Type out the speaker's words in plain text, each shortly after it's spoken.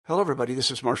Hello, everybody. This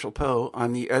is Marshall Poe.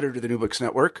 I'm the editor of the New Books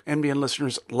Network. NBN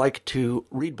listeners like to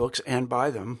read books and buy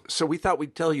them. So we thought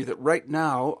we'd tell you that right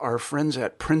now, our friends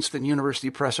at Princeton University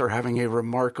Press are having a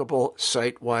remarkable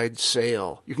site-wide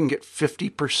sale. You can get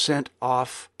 50%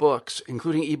 off books,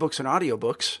 including ebooks and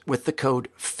audiobooks, with the code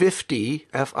 50,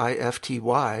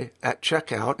 F-I-F-T-Y, at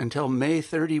checkout until May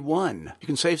 31. You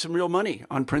can save some real money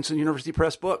on Princeton University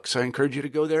Press books. I encourage you to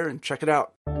go there and check it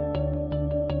out.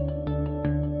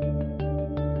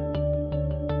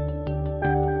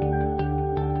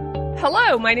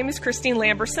 Hello, my name is Christine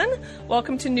Lamberson.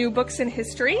 Welcome to New Books in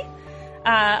History.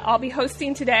 I'll be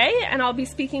hosting today, and I'll be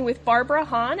speaking with Barbara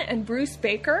Hahn and Bruce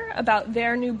Baker about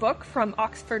their new book from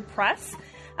Oxford Press,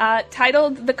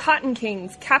 titled The Cotton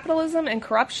Kings, Capitalism and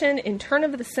Corruption in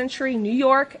Turn-of-the-Century New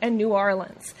York and New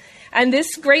Orleans. And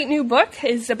this great new book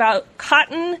is about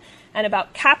cotton and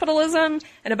about capitalism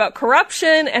and about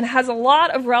corruption and has a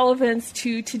lot of relevance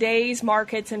to today's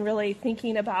markets and really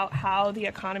thinking about how the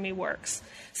economy works.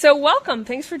 So welcome.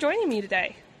 Thanks for joining me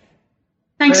today.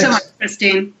 Thanks so much,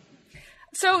 Christine.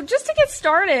 So just to get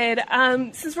started,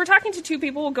 since we're talking to two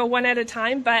people, we'll go one at a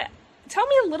time, but tell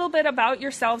me a little bit about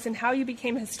yourselves and how you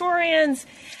became historians.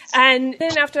 And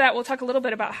then after that, we'll talk a little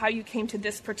bit about how you came to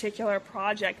this particular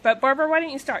project. But Barbara, why don't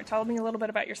you start? Tell me a little bit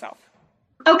about yourself.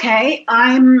 Okay,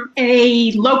 I'm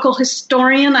a local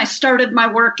historian. I started my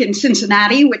work in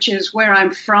Cincinnati, which is where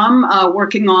I'm from,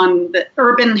 working on the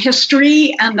urban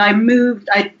history, and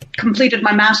I completed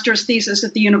my master's thesis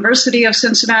at the University of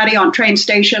Cincinnati on train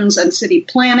stations and city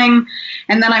planning,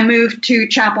 and then I moved to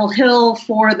Chapel Hill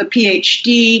for the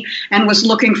PhD and was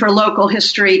looking for local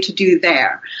history to do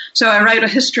there. So I write a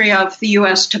history of the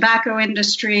U.S. tobacco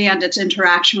industry and its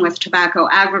interaction with tobacco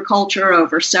agriculture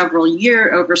over several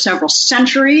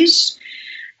centuries.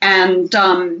 And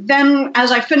then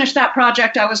as I finished that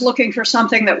project, I was looking for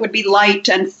something that would be light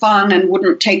and fun and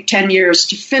wouldn't take 10 years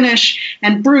to finish.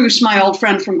 And Bruce, my old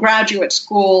friend from graduate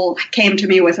school, came to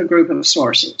me with a group of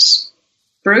sources.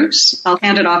 Bruce, I'll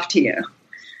hand it off to you.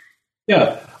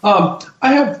 Yeah, I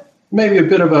have maybe a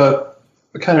bit of a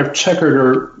kind of checkered,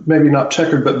 or maybe not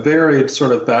checkered, but varied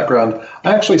sort of background.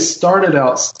 I actually started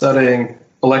out studying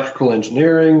electrical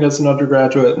engineering as an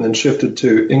undergraduate and then shifted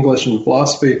to English and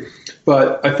philosophy.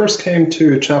 But I first came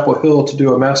to Chapel Hill to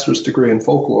do a master's degree in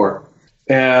folklore.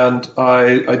 And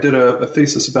I did a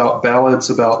thesis about ballads,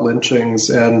 about lynchings.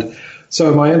 And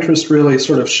so my interest really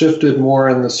sort of shifted more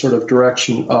in the sort of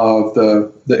direction of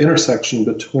the intersection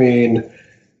between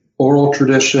oral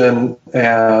tradition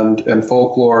and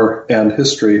folklore and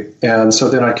history. And so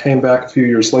then I came back a few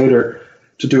years later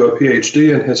to do a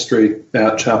PhD in history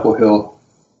at Chapel Hill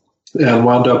and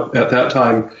wound up at that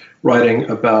time writing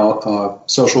about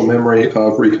social memory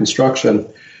of Reconstruction,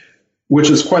 which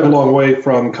is quite a long way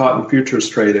from cotton futures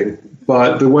trading.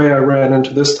 But the way I ran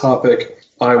into this topic,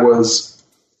 I was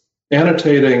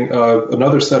annotating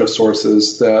another set of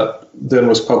sources that then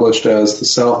was published as The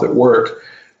South at Work.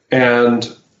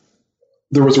 And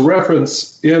there was a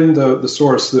reference in the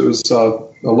source that was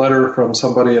a letter from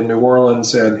somebody in New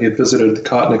Orleans, and he had visited the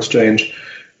Cotton Exchange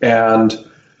and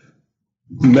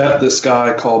met this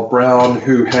guy called Brown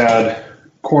who had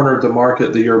cornered the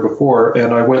market the year before.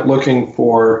 And I went looking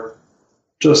for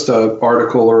just an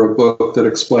article or a book that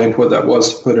explained what that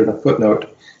was to put in a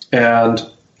footnote. And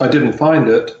I didn't find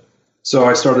it. So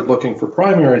I started looking for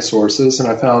primary sources, and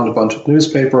I found a bunch of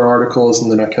newspaper articles,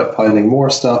 and then I kept finding more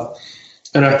stuff.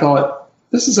 And I thought,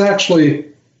 this is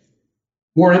actually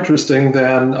more interesting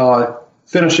than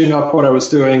finishing up what I was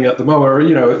doing at the moment.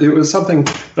 Or, it was something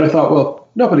that I thought, well,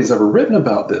 nobody's ever written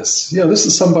about this. This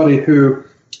is somebody who,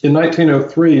 in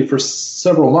 1903, for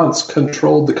several months,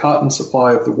 controlled the cotton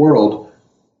supply of the world.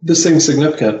 This seems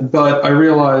significant, but I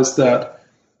realized that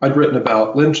I'd written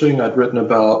about lynching, I'd written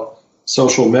about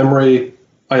social memory.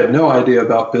 I had no idea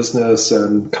about business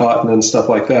and cotton and stuff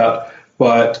like that,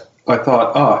 but I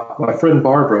thought, my friend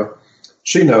Barbara,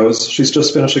 she knows. She's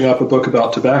just finishing up a book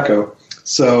about tobacco.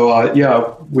 So,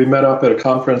 we met up at a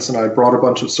conference, and I brought a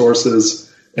bunch of sources,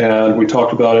 and we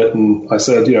talked about it, and I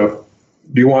said, do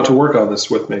you want to work on this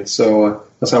with me? So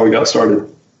that's how we got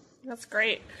started. That's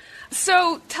great.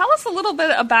 So tell us a little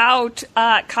bit about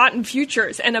cotton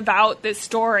futures and about this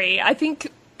story. I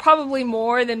think probably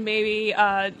more than maybe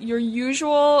your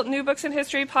usual New Books in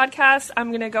History podcast, I'm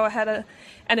going to go ahead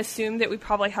and assume that we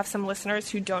probably have some listeners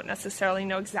who don't necessarily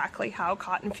know exactly how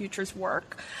cotton futures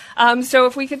work. So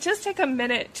if we could just take a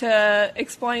minute to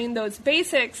explain those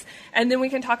basics, and then we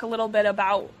can talk a little bit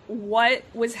about what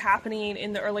was happening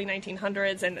in the early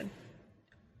 1900s and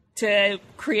to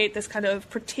create this kind of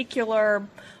particular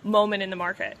moment in the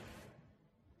market.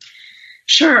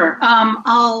 Sure.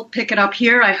 I'll pick it up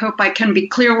here. I hope I can be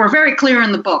clear. We're very clear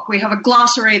in the book. We have a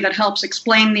glossary that helps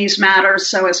explain these matters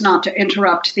so as not to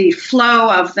interrupt the flow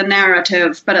of the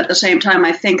narrative. But at the same time,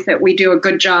 I think that we do a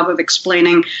good job of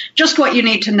explaining just what you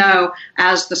need to know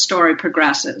as the story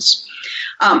progresses.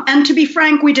 And to be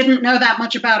frank, we didn't know that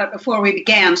much about it before we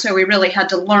began, so we really had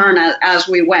to learn as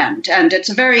we went. And it's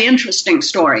a very interesting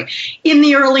story. In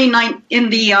the late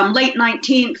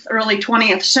 19th, early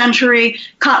 20th century,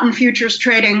 cotton futures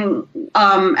trading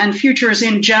and futures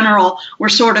in general were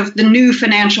sort of the new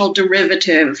financial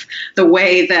derivative, the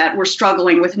way that we're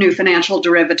struggling with new financial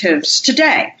derivatives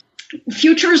today.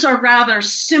 Futures are rather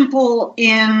simple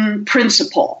in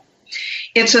principle.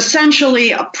 It's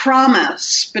essentially a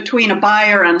promise between a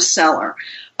buyer and a seller,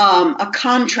 a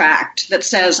contract that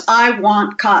says, I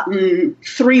want cotton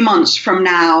 3 months from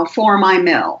now for my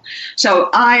mill. So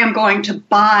I am going to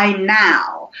buy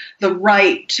now the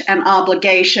right and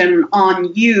obligation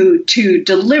on you to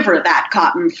deliver that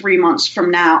cotton 3 months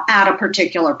from now at a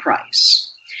particular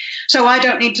price. So I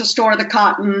don't need to store the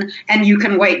cotton, and you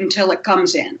can wait until it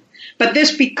comes in. But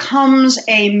this becomes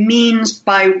a means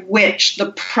by which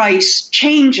the price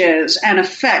changes and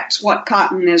affects what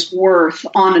cotton is worth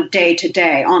on a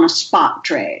day-to-day, on a spot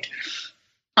trade.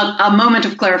 A moment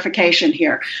of clarification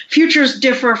here. Futures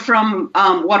differ from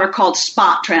what are called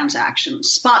spot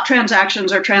transactions. Spot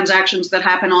transactions are transactions that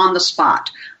happen on the spot.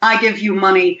 I give you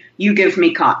money, you give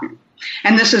me cotton.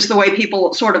 And this is the way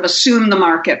people sort of assume the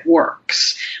market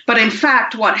works. But in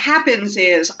fact, what happens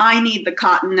is I need the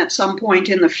cotton at some point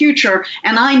in the future,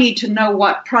 and I need to know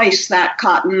what price that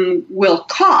cotton will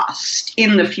cost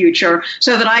in the future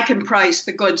so that I can price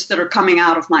the goods that are coming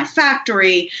out of my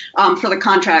factory for the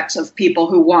contracts of people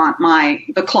who want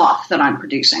the cloth that I'm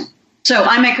producing. So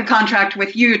I make a contract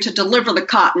with you to deliver the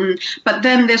cotton, but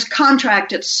then this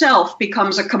contract itself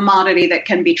becomes a commodity that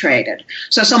can be traded.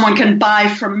 So someone can buy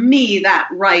from me that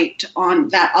right on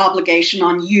that obligation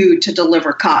on you to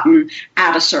deliver cotton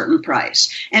at a certain price.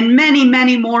 And many,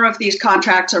 many more of these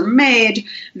contracts are made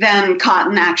than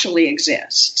cotton actually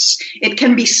exists. It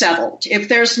can be settled. If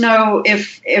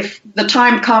the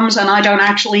time comes and I don't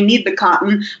actually need the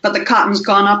cotton, but the cotton's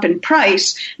gone up in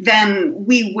price, then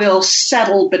we will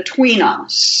settle between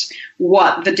us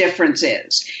what the difference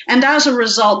is. And as a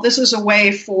result, this is a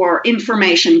way for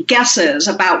information, guesses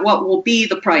about what will be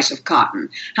the price of cotton,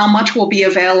 how much will be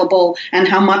available and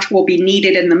how much will be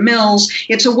needed in the mills.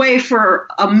 It's a way for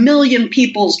 1 million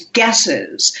people's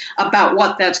guesses about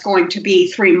what that's going to be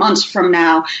 3 months from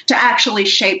now to actually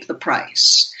shape the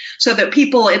price. So that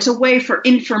it's a way for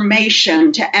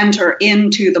information to enter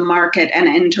into the market and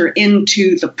enter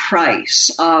into the price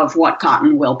of what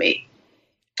cotton will be.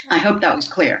 I hope that was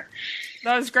clear.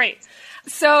 That was great.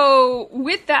 So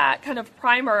with that kind of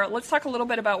primer, let's talk a little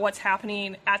bit about what's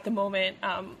happening at the moment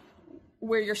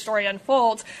where your story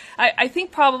unfolds. I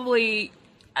think probably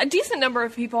a decent number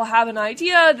of people have an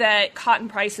idea that cotton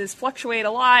prices fluctuate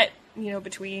a lot,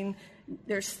 between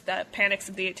there's the panics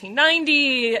of the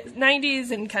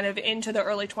 1890s and kind of into the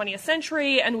early 20th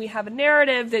century, and we have a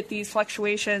narrative that these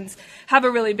fluctuations have a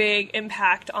really big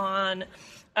impact on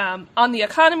the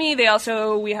economy.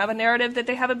 We have a narrative that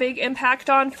they have a big impact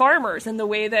on farmers and the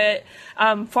way that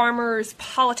farmers'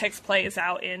 politics plays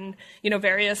out in,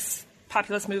 various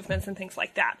populist movements and things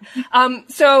like that.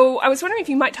 So I was wondering if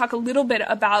you might talk a little bit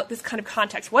about this kind of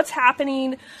context. What's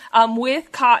happening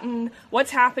with cotton?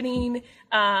 What's happening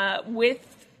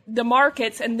with the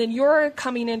markets? And then you're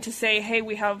coming in to say, hey,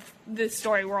 we have this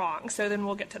story wrong. So then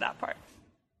we'll get to that part.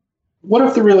 One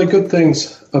of the really good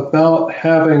things about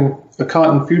having a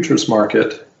cotton futures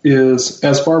market is,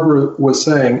 as Barbara was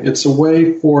saying, it's a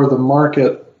way for the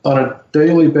market on a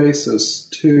daily basis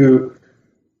to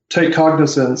take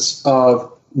cognizance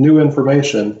of new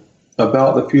information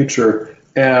about the future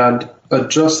and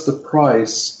adjust the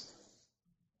price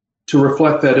to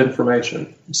reflect that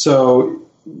information. So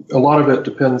a lot of it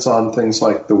depends on things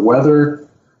like the weather.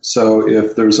 So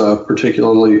if there's a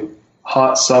particularly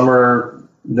hot summer,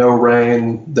 no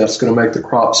rain, that's going to make the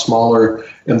crop smaller,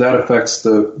 and that affects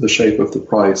the shape of the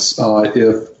price.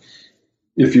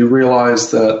 If you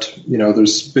realize that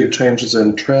there's big changes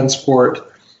in transport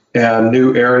and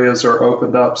new areas are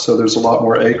opened up, so there's a lot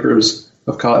more acres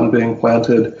of cotton being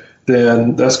planted,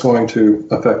 then that's going to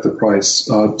affect the price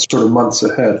sort of months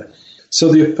ahead.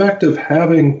 So the effect of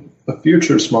having a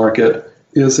futures market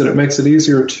is that it makes it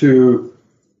easier to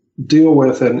deal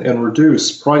with and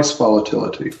reduce price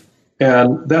volatility.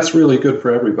 And that's really good for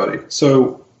everybody.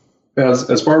 So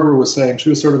as Barbara was saying, she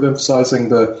was sort of emphasizing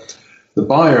the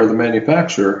buyer, the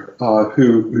manufacturer,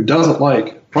 who doesn't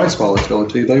like price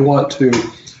volatility. They want to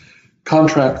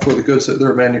contract for the goods that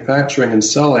they're manufacturing and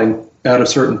selling at a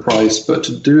certain price, but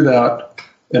to do that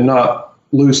and not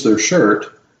lose their shirt,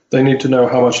 they need to know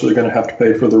how much they're going to have to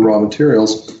pay for the raw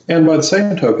materials. And by the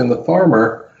same token, the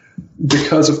farmer,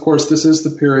 because of course this is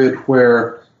the period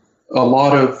where a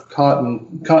lot of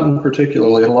cotton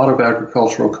particularly, a lot of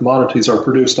agricultural commodities are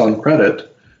produced on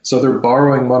credit. So they're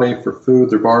borrowing money for food,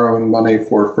 they're borrowing money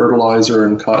for fertilizer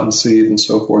and cotton seed and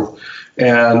so forth.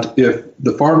 And if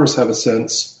the farmers have a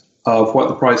sense of what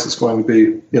the price is going to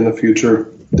be in the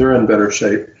future, they're in better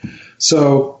shape.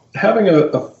 So having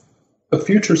a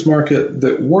futures market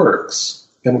that works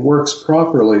and works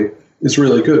properly is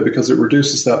really good because it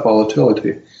reduces that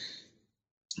volatility.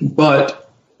 But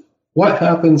what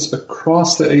happens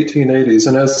across the 1880s,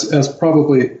 and as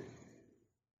probably,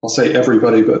 I'll say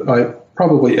everybody, but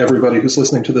probably everybody who's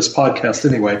listening to this podcast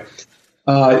anyway,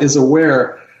 is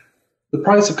aware, the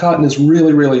price of cotton is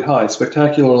really, really high,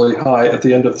 spectacularly high at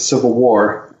the end of the Civil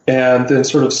War, and then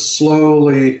sort of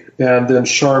slowly and then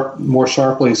more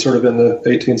sharply sort of in the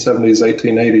 1870s,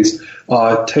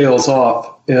 1880s, tails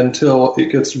off until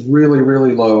it gets really,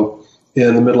 really low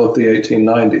in the middle of the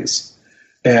 1890s.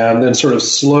 And then sort of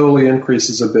slowly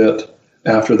increases a bit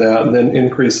after that, and then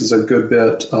increases a good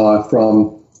bit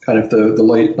from kind of the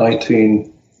late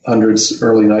 1900s,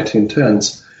 early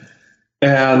 1910s.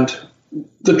 And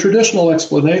the traditional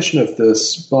explanation of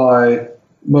this by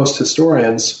most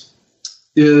historians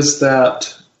is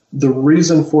that the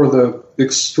reason for the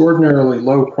extraordinarily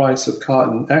low price of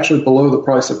cotton, actually below the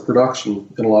price of production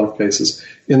in a lot of cases,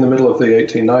 in the middle of the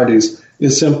 1890s,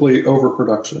 is simply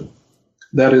overproduction.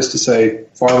 That is to say,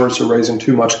 farmers are raising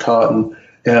too much cotton,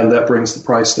 and that brings the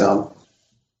price down.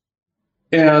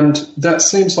 And that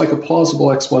seems like a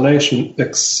plausible explanation,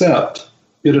 except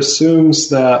it assumes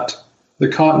that the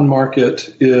cotton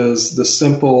market is the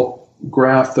simple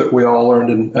graph that we all learned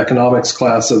in economics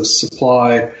class of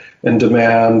supply and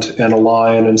demand and a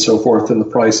line and so forth, and the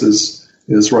price is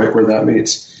right where that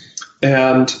meets.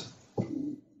 And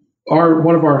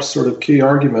one of our sort of key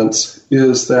arguments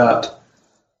is that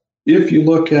if you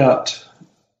look at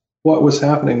what was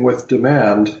happening with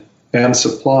demand and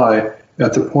supply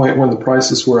at the point when the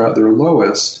prices were at their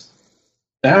lowest,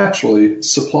 actually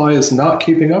supply is not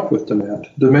keeping up with demand.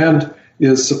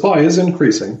 Supply is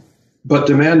increasing, but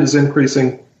demand is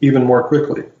increasing even more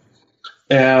quickly.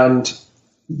 And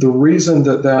the reason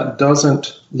that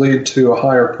doesn't lead to a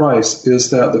higher price is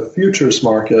that the futures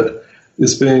market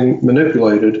is being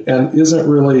manipulated and isn't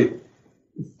really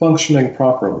functioning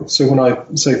properly. So when I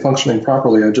say functioning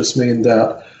properly, I just mean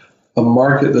that a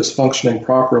market that's functioning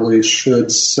properly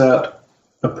should set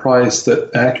a price that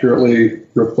accurately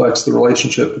reflects the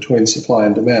relationship between supply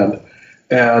and demand.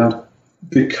 And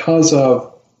because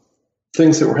of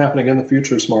things that were happening in the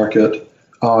futures market,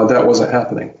 that wasn't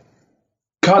happening.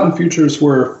 Cotton futures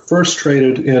were first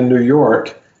traded in New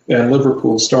York and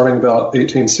Liverpool starting about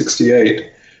 1868 and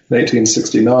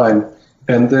 1869,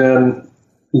 and then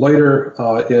later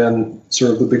in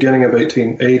sort of the beginning of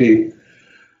 1880,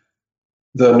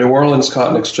 the New Orleans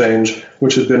Cotton Exchange,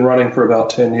 which had been running for about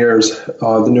 10 years,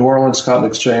 the New Orleans Cotton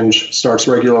Exchange starts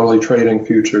regularly trading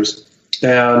futures.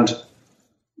 And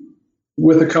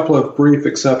with a couple of brief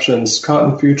exceptions,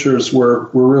 cotton futures were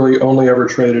really only ever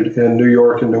traded in New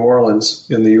York and New Orleans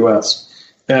in the U.S.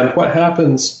 And what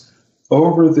happens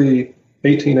over the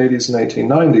 1880s and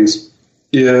 1890s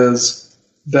is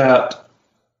that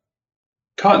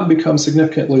cotton becomes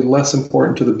significantly less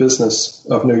important to the business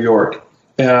of New York,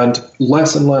 and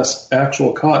less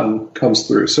actual cotton comes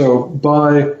through. So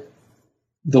by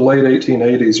the late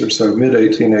 1880s or so,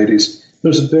 mid-1880s,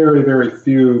 there's very, very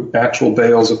few actual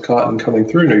bales of cotton coming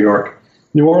through New York.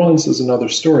 New Orleans is another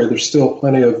story. There's still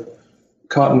plenty of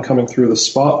cotton coming through the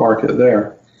spot market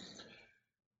there.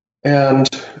 And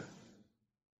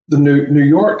the New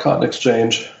York Cotton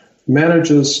Exchange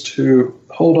manages to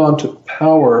hold on to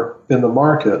power in the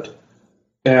market.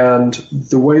 And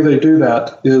the way they do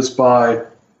that is by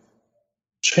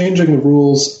changing the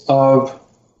rules of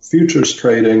futures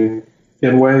trading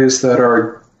in ways that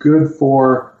are good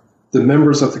for the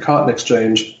members of the Cotton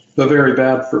Exchange, but very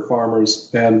bad for farmers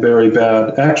and very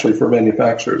bad, actually, for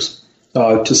manufacturers.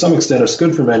 To some extent, it's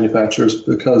good for manufacturers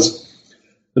because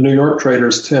the New York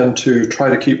traders tend to try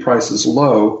to keep prices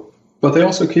low, but they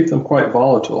also keep them quite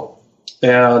volatile.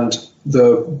 And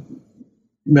the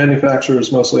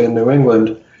manufacturers, mostly in New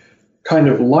England, kind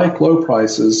of like low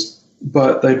prices,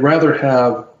 but they'd rather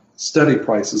have steady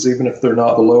prices, even if they're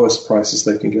not the lowest prices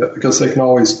they can get, because they can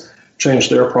always change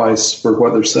their price for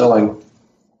what they're selling,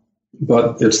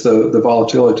 but it's the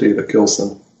volatility that kills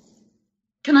them.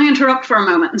 Can I interrupt for a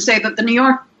moment and say that the New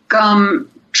York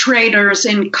traders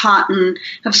in cotton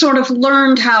have sort of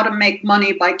learned how to make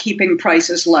money by keeping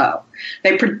prices low.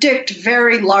 They predict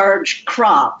very large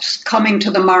crops coming to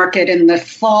the market in the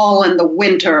fall and the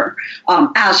winter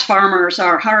as farmers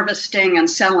are harvesting and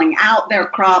selling out their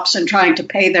crops and trying to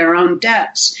pay their own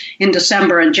debts in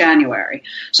December and January.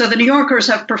 So the New Yorkers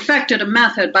have perfected a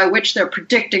method by which they're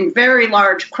predicting very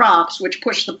large crops which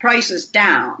push the prices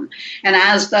down. And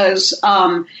as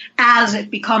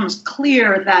it becomes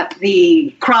clear that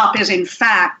the crop is in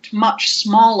fact much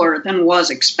smaller than was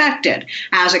expected,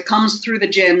 as it comes through the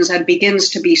gins and begins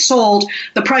to be sold,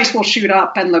 the price will shoot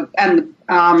up and the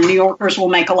New Yorkers will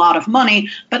make a lot of money,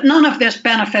 but none of this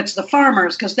benefits the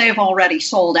farmers because they've already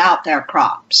sold out their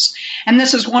crops. And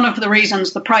this is one of the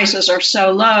reasons the prices are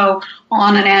so low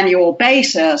on an annual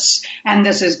basis, and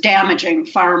this is damaging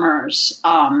farmers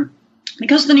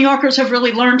because the New Yorkers have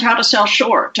really learned how to sell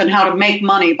short and how to make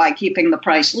money by keeping the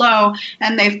price low,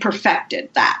 and they've perfected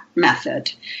that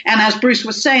method. And as Bruce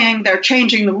was saying, they're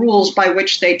changing the rules by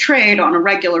which they trade on a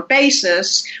regular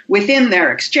basis within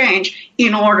their exchange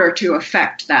in order to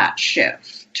affect that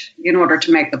shift, in order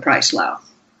to make the price low.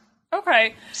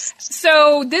 Okay.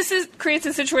 So this creates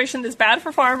a situation that's bad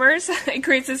for farmers. It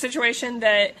creates a situation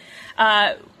that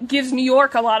gives New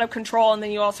York a lot of control, and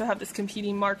then you also have this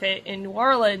competing market in New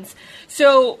Orleans.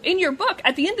 So in your book,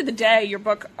 at the end of the day, your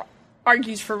book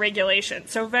argues for regulation.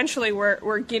 So eventually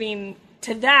we're getting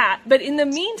to that. But in the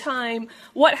meantime,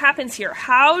 what happens here?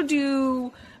 How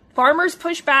do farmers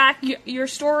push back? Your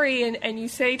story, and you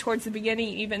say towards the beginning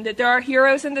even that there are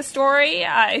heroes in the story.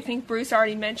 I think Bruce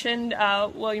already mentioned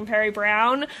William Perry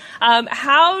Brown.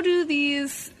 How do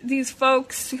these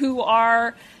folks who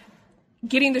are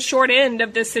getting the short end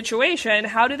of this situation,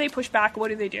 how do they push back? What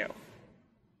do they do?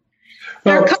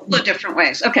 There are a couple of different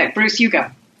ways. Okay, Bruce, you go.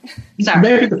 Sorry.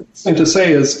 Maybe the first thing to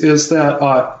say is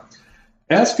that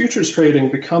as futures trading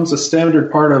becomes a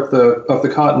standard part of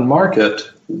the cotton market,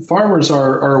 farmers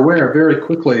are aware very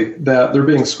quickly that they're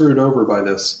being screwed over by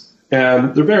this,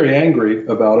 and they're very angry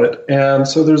about it. And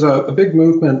so there's a big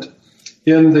movement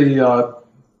in the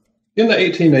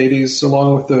 1880s,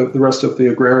 along with the rest of the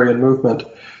agrarian movement,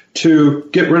 to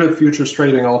get rid of futures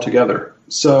trading altogether.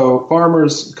 So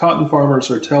cotton farmers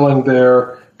are telling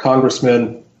their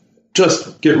congressmen,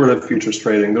 just get rid of futures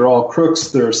trading. They're all crooks.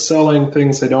 They're selling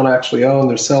things they don't actually own.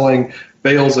 They're selling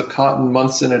bales of cotton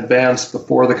months in advance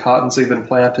before the cotton's even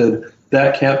planted.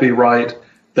 That can't be right.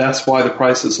 That's why the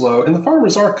price is low. And the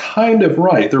farmers are kind of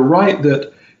right. They're right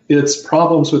that it's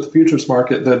problems with the futures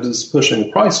market that is pushing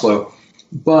the price low.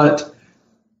 But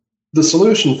the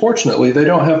solution, fortunately, they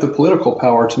don't have the political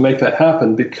power to make that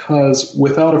happen, because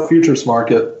without a futures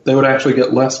market, they would actually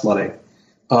get less money.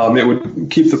 It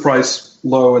would keep the price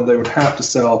low, and they would have to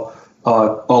sell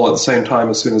all at the same time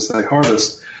as soon as they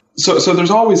harvest. So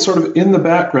there's always sort of in the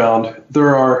background,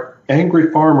 there are angry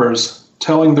farmers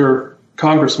telling their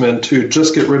congressmen to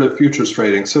just get rid of futures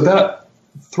trading. So that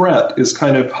threat is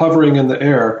kind of hovering in the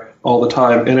air all the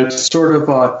time, and it sort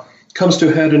of comes to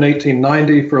a head in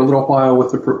 1890 for a little while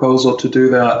with the proposal to do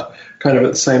that kind of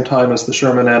at the same time as the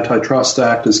Sherman Antitrust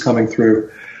Act is coming through.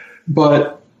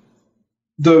 But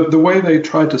the way they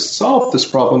try to solve this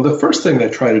problem, the first thing they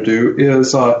try to do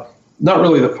is not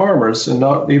really the farmers and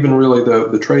not even really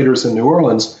the traders in New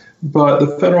Orleans, but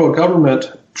the federal government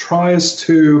tries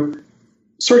to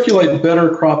circulate better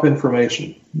crop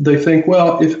information. They think,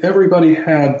 well, if everybody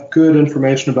had good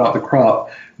information about the crop,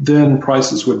 then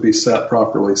prices would be set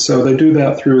properly. So they do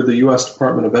that through the U.S.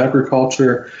 Department of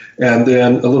Agriculture, and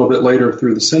then a little bit later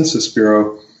through the Census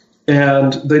Bureau.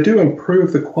 And they do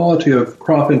improve the quality of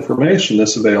crop information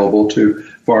that's available to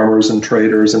farmers and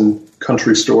traders and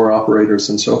country store operators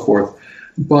and so forth.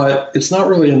 But it's not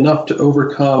really enough to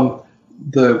overcome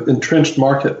the entrenched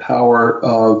market power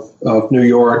of New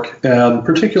York, and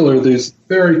particularly these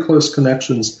very close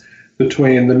connections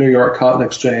between the New York Cotton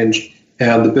Exchange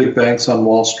and the big banks on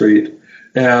Wall Street,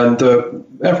 and the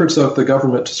efforts of the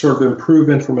government to sort of improve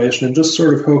information and just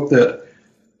sort of hope that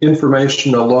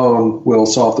information alone will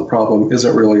solve the problem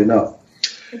isn't really enough.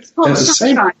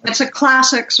 It's a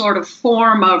classic sort of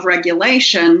form of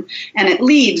regulation, and it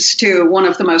leads to one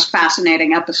of the most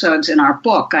fascinating episodes in our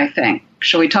book, I think.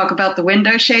 Shall we talk about the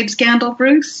window shade scandal,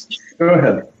 Bruce? Go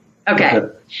ahead. Okay. Go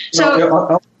ahead. So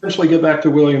I'll eventually get back to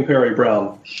William Perry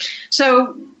Brown.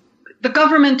 So the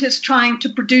government is trying to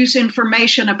produce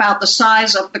information about the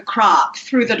size of the crop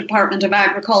through the Department of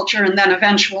Agriculture and then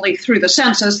eventually through the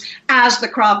census as the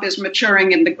crop is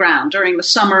maturing in the ground during the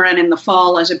summer and in the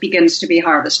fall as it begins to be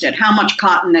harvested. How much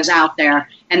cotton is out there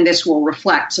and this will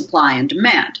reflect supply and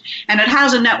demand. And it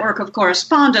has a network of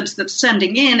correspondents that's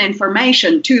sending in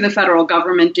information to the federal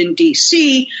government in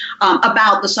D.C.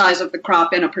 About the size of the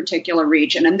crop in a particular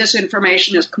region. And this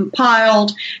information is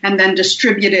compiled and then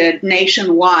distributed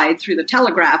nationwide through the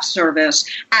telegraph service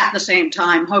at the same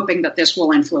time, hoping that this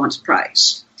will influence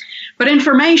price. But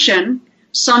information,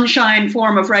 sunshine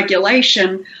form of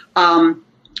regulation,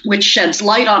 which sheds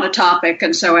light on a topic,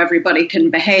 and so everybody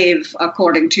can behave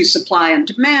according to supply and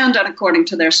demand and according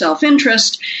to their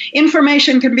self-interest,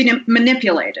 information can be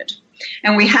manipulated.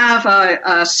 And we have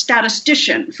a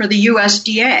statistician for the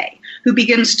USDA who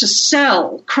begins to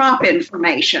sell crop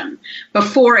information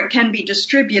before it can be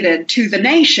distributed to the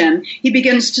nation. He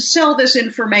begins to sell this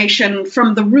information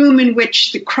from the room in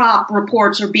which the crop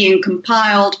reports are being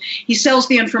compiled. He sells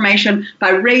the information by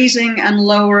raising and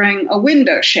lowering a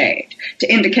window shade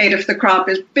to indicate if the crop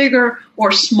is bigger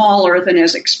or smaller than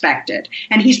is expected.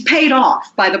 And he's paid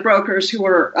off by the brokers who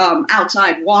are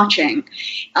outside watching.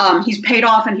 He's paid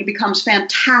off and he becomes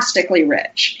fantastically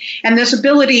rich. And this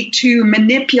ability to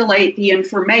manipulate the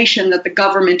information that the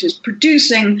government is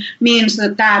producing means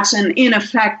that that's an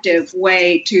ineffective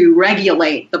way to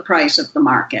regulate the price of the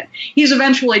market. He's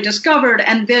eventually discovered,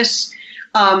 and this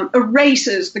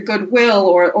erases the goodwill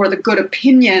or the good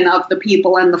opinion of the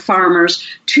people and the farmers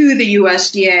to the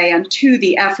USDA and to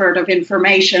the effort of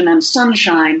information and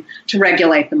sunshine to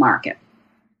regulate the market.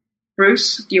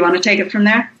 Bruce, do you want to take it from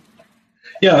there?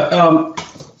 Yeah,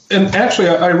 and actually,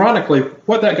 ironically,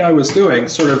 what that guy was doing,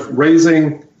 sort of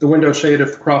raising the window shade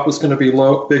if the crop was going to be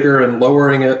bigger and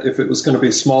lowering it if it was going to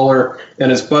be smaller,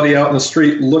 and his buddy out in the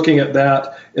street looking at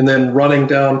that and then running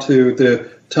down to the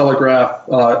telegraph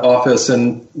office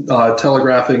and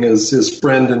telegraphing his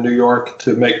friend in New York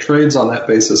to make trades on that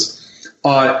basis.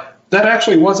 That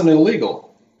actually wasn't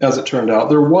illegal, as it turned out.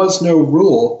 There was no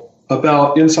rule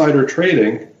about insider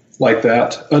trading like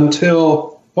that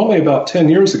until only about 10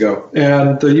 years ago.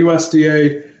 And the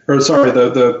USDA,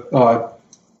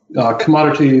 the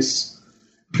Commodities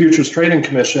Futures Trading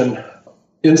Commission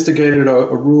instigated a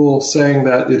rule saying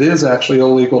that it is actually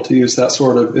illegal to use that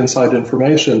sort of inside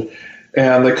information.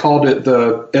 And they called it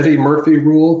the Eddie Murphy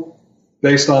rule,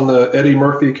 based on the Eddie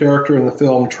Murphy character in the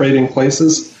film Trading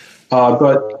Places.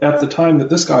 But at the time that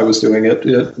this guy was doing it,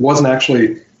 it wasn't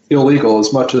actually illegal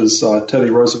as much as Teddy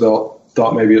Roosevelt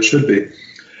thought maybe it should be.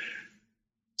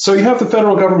 So you have the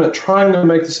federal government trying to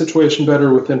make the situation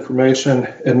better with information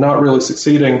and not really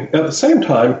succeeding. At the same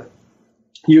time,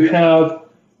 you have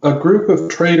a group of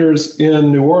traders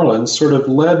in New Orleans, sort of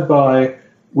led by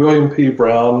William P.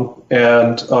 Brown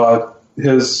and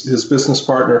his business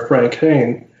partner, Frank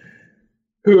Hayne,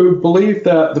 who believe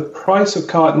that the price of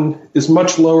cotton is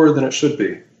much lower than it should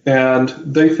be. And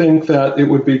they think that it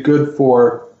would be good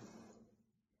for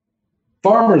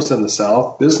farmers in the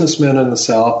South, businessmen in the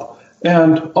South,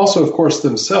 and also, of course,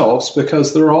 themselves,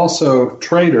 because they're also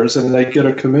traders and they get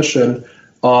a commission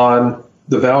on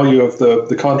the value of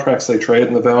the contracts they trade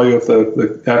and the value of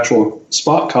the actual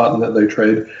spot cotton that they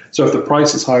trade. So if the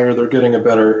price is higher, they're getting a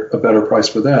better price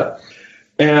for that.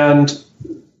 And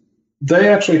they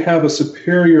actually have a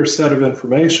superior set of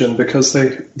information because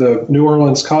the New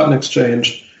Orleans Cotton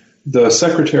Exchange, the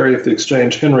secretary of the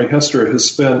exchange, Henry Hester, has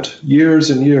spent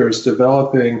years and years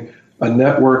developing a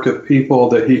network of people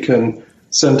that he can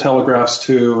send telegrams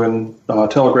to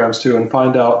and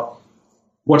find out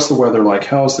what's the weather like,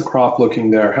 how's the crop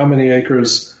looking there, how many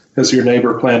acres has your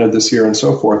neighbor planted this year, and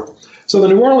so forth. So the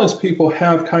New Orleans people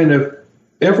have kind of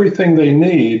everything they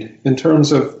need in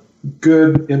terms of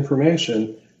good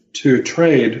information to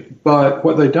trade, but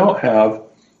what they don't have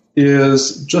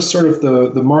is just sort of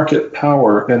the market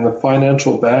power and the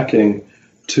financial backing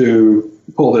to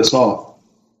pull this off.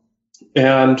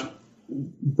 And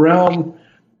Brown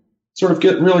sort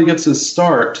of really gets his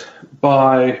start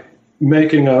by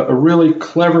making a really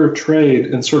clever trade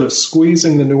and sort of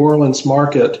squeezing the New Orleans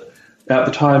market at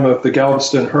the time of the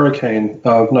Galveston hurricane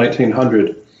of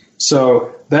 1900.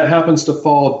 So that happens to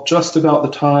fall just about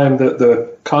the time that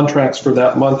the contracts for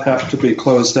that month have to be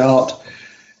closed out.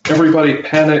 Everybody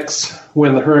panics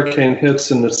when the hurricane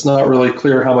hits and it's not really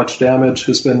clear how much damage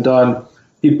has been done.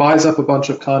 He buys up a bunch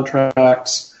of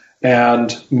contracts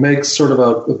and makes sort of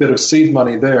a bit of seed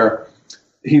money there.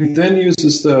 He then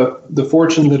uses the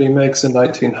fortune that he makes in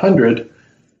 1900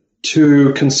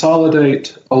 to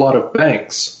consolidate a lot of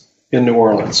banks in New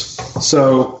Orleans.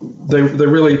 So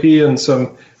he and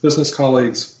some business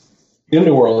colleagues in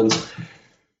New Orleans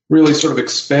really sort of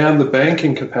expand the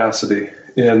banking capacity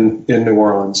in New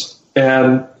Orleans.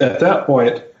 And at that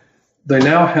point, they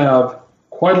now have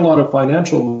quite a lot of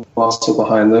financial muscle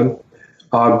behind them.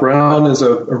 Brown is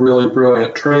a really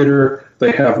brilliant trader.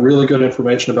 They have really good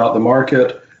information about the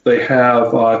market. They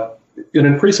have an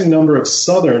increasing number of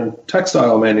southern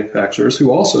textile manufacturers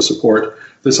who also support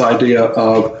this idea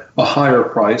of a higher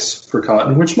price for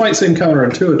cotton, which might seem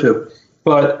counterintuitive,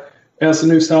 but as the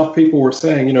New South people were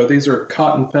saying, these are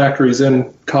cotton factories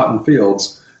in cotton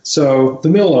fields. So the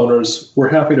mill owners were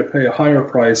happy to pay a higher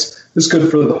price. It's good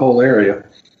for the whole area.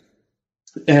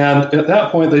 And at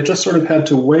that point, they just sort of had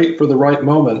to wait for the right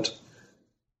moment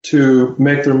to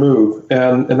make their move.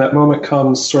 And that moment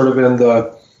comes sort of in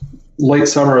the late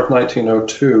summer of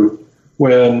 1902,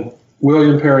 when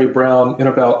William Perry Brown, in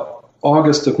about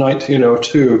August of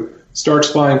 1902,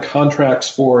 starts buying contracts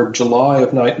for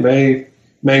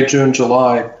May, June,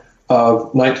 July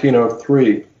of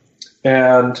 1903.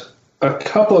 And a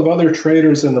couple of other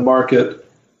traders in the market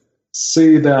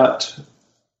see that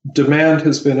demand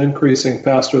has been increasing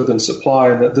faster than supply,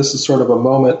 and that this is sort of a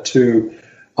moment to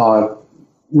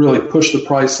really push the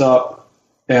price up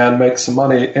and make some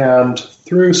money. And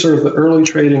through sort of the early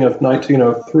trading of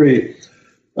 1903,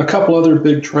 a couple other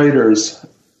big traders,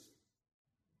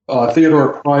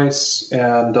 Theodore Price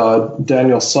and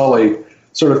Daniel Sully,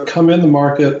 sort of come in the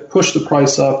market, push the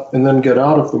price up, and then get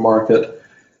out of the market.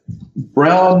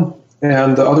 Brown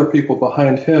and the other people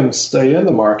behind him stay in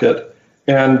the market,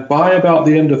 and by about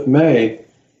the end of May,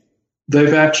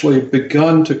 they've actually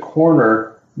begun to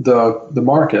corner the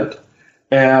market.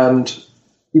 And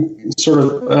sort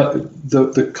of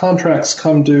the contracts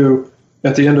come due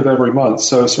at the end of every month.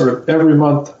 So sort of every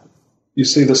month you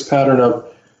see this pattern of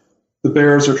the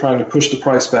bears are trying to push the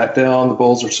price back down, the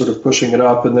bulls are sort of pushing it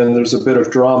up, and then there's a bit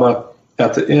of drama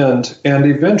at the end. And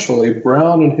eventually,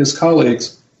 Brown and his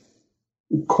colleagues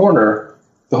corner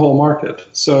the whole market.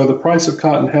 So the price of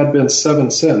cotton had been 7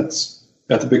 cents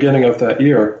at the beginning of that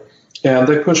year, and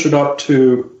they pushed it up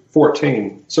to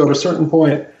 14. So at a certain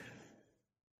point,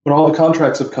 when all the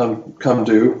contracts have come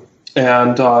due,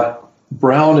 and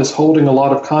Brown is holding a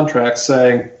lot of contracts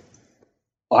saying,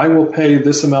 I will pay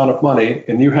this amount of money,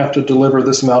 and you have to deliver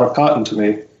this amount of cotton to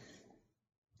me.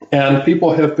 And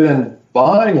people have been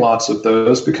buying lots of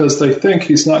those because they think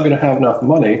he's not going to have enough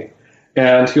money,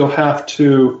 and he'll have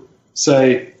to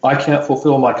say, I can't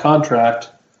fulfill my contract.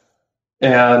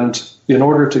 And in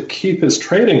order to keep his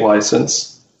trading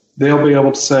license, they'll be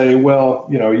able to say, well,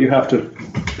 you have to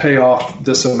pay off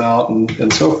this amount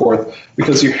and so forth,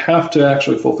 because you have to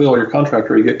actually fulfill your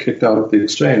contract or you get kicked out of the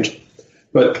exchange.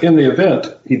 But in the event,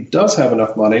 he does have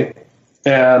enough money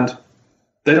and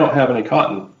they don't have any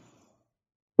cotton,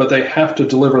 but they have to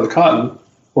deliver the cotton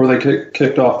or they get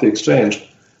kicked off the exchange.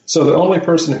 So the only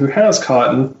person who has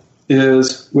cotton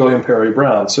is William Perry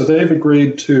Brown. So they've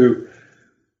agreed to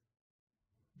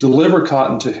deliver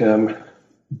cotton to him,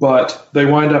 but they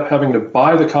wind up having to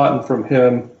buy the cotton from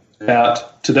him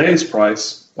at today's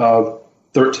price of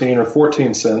 13 or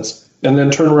 14 cents, and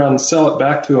then turn around and sell it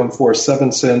back to him for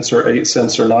 7 cents or 8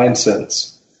 cents or 9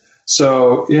 cents.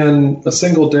 So in a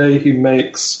single day, he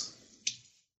makes,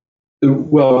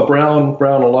 Brown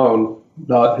alone,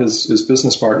 not his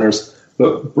business partners,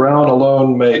 but Brown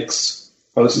alone makes,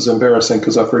 this is embarrassing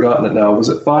because I've forgotten it now. Was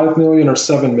it $5 million or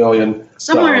 $7 million?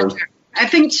 Somewhere in there. I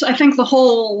think the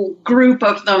whole group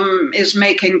of them is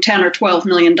making $10 or $12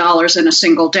 million in a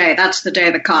single day. That's the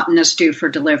day the cotton is due for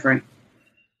delivery.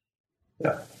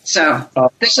 Yeah. So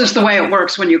this is the way it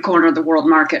works when you corner the world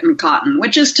market in cotton,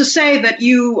 which is to say that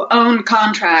you own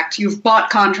contracts, you've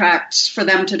bought contracts for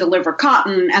them to deliver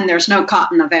cotton, and there's no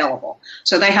cotton available.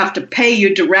 So they have to pay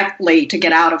you directly to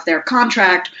get out of their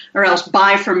contract, or else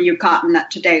buy from you cotton at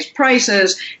today's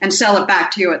prices and sell it back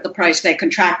to you at the price they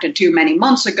contracted to many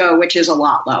months ago, which is a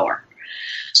lot lower.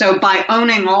 So by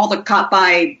owning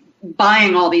by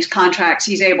buying all these contracts,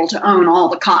 he's able to own all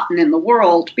the cotton in the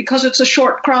world because it's a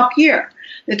short crop year.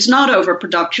 It's not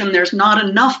overproduction. There's not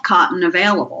enough cotton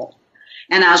available.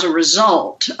 And as a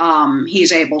result,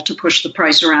 he's able to push the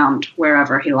price around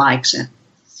wherever he likes it.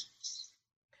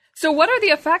 So what are the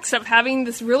effects of having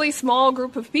this really small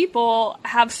group of people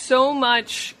have so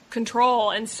much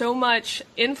control and so much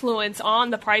influence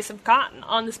on the price of cotton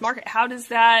on this market? How does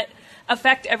that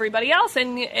affect everybody else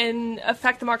and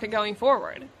affect the market going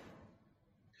forward?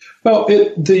 Well,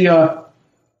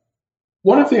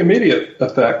 one of the immediate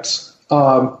effects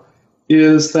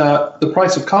is that the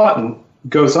price of cotton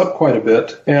goes up quite a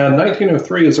bit, and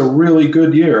 1903 is a really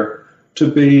good year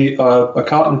to be a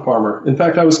cotton farmer. In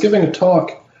fact, I was giving a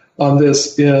talk on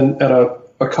this at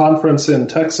a conference in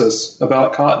Texas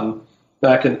about cotton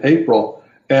back in April,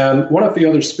 and one of the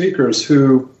other speakers,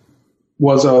 who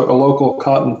was a local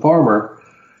cotton farmer,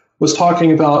 was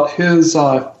talking about his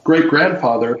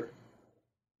great-grandfather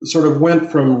sort of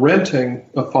went from renting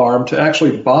a farm to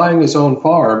actually buying his own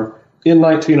farm in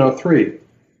 1903.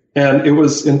 And it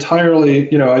was entirely,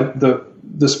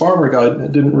 this farmer guy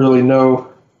didn't really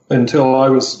know until I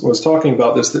was talking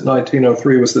about this that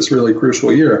 1903 was this really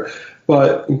crucial year.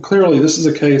 But clearly this is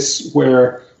a case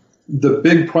where the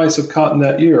big price of cotton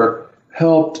that year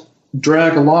helped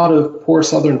drag a lot of poor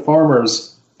Southern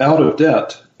farmers out of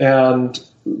debt. And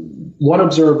one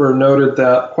observer noted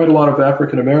that quite a lot of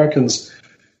African Americans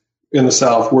in the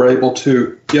South were able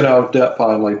to get out of debt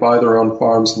finally, buy their own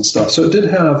farms and stuff. So it did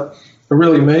have a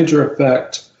really major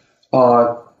effect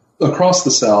across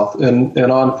the South and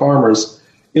on farmers.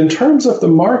 In terms of the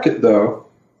market, though,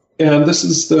 and this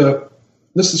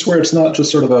is where it's not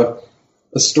just sort of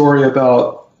a story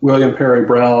about William Perry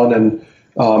Brown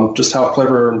and just how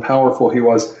clever and powerful he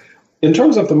was. In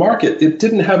terms of the market, it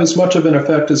didn't have as much of an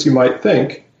effect as you might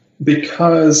think,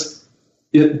 because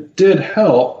it did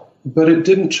help, but it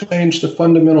didn't change the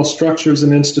fundamental structures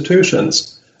and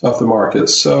institutions of the market.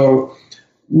 So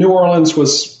New Orleans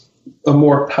was a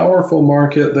more powerful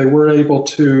market. They were able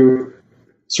to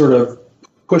sort of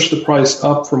push the price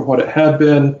up from what it had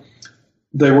been.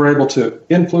 They were able to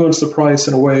influence the price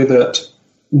in a way that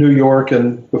New York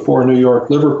and before New York,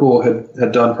 Liverpool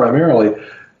had done primarily.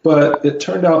 But it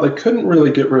turned out they couldn't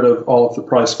really get rid of all of the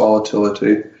price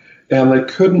volatility, and they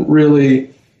couldn't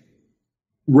really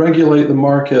regulate the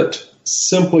market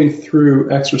simply through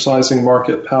exercising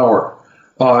market power.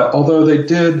 Although they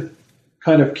did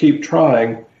kind of keep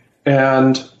trying,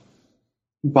 and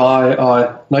by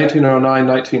 1909,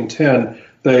 1910,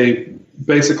 they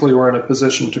basically were in a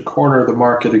position to corner the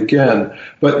market again.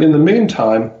 But in the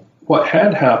meantime, what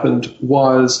had happened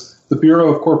was the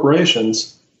Bureau of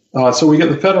Corporations, so we get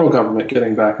the federal government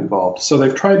getting back involved. So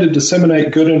they've tried to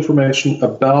disseminate good information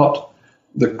about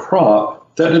the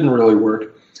crop. That didn't really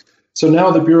work. So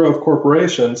now the Bureau of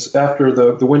Corporations, after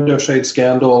the window shade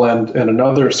scandal and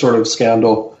another sort of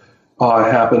scandal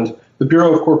happened, the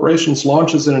Bureau of Corporations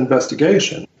launches an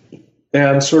investigation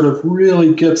and sort of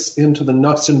really gets into the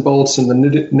nuts and bolts and the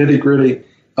nitty-gritty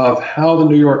of how the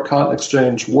New York Cotton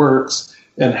Exchange works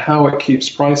and how it keeps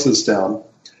prices down.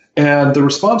 And the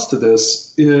response to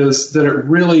this is that it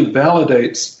really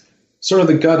validates sort of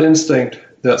the gut instinct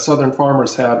that Southern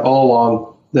farmers had all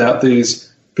along, that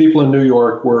these people in New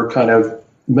York were kind of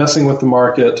messing with the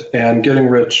market and getting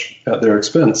rich at their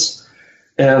expense.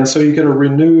 And so you get a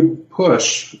renewed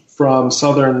push from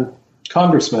Southern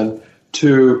congressmen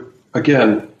to,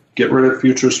 again, get rid of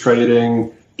futures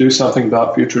trading, do something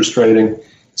about futures trading.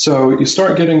 So you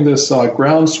start getting this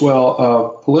groundswell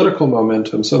of political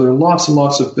momentum. So there are lots and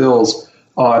lots of bills.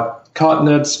 Cotton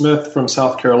Ed Smith from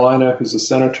South Carolina, who's a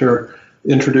senator,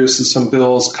 introduces some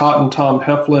bills. Cotton Tom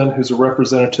Heflin, who's a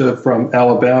representative from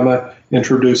Alabama,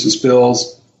 introduces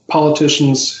bills.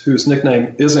 Politicians whose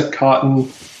nickname isn't Cotton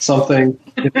something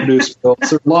introduce bills.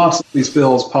 There are lots of these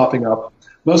bills popping up.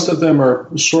 Most of them are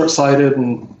short-sighted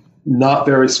and not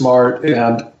very smart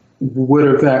and would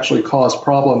have actually caused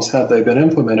problems had they been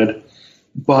implemented.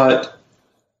 But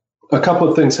a couple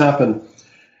of things happen.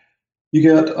 You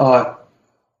get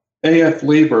A.F.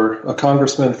 Lieber, a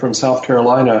congressman from South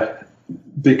Carolina,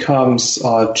 becomes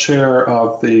chair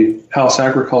of the House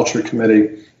Agriculture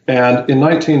Committee. And in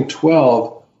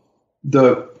 1912,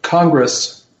 the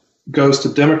Congress goes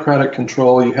to Democratic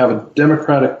control. You have a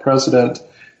Democratic president.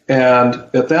 And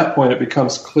at that point, it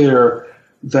becomes clear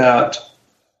that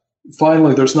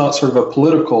finally there's not sort of a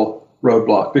political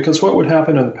roadblock. Because what would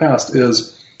happen in the past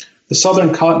is the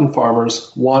Southern cotton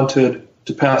farmers wanted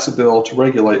to pass a bill to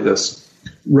regulate this.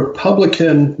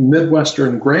 Republican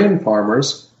Midwestern grain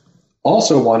farmers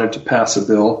also wanted to pass a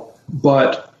bill,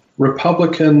 but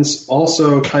Republicans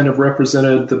also kind of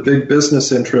represented the big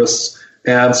business interests,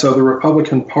 and so the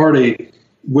Republican Party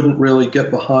wouldn't really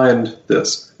get behind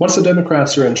this. Once the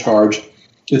Democrats are in charge,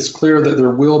 it's clear that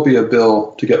there will be a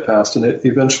bill to get passed, and it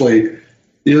eventually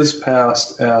is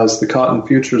passed as the Cotton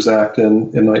Futures Act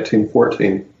in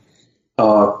 1914,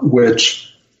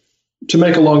 which, to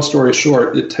make a long story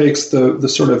short, it takes the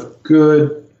sort of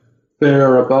good,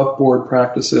 fair, above-board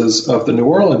practices of the New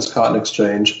Orleans Cotton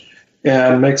Exchange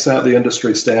and makes that the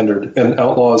industry standard and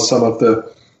outlaws some of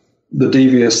the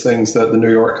devious things that the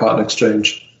New York Cotton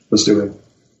Exchange was doing.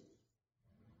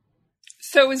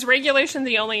 So is regulation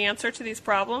the only answer to these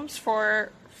problems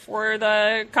for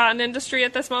the cotton industry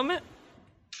at this moment?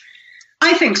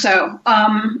 I think so.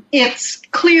 It's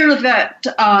clear that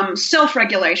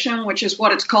self-regulation, which is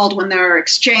what it's called when there are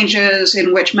exchanges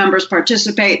in which members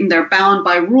participate and they're bound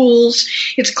by rules,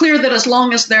 it's clear that as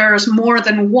long as there's more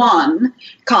than one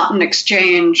cotton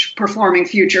exchange performing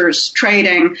futures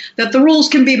trading, that the rules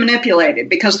can be manipulated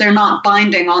because they're not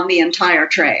binding on the entire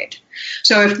trade.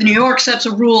 So if New York sets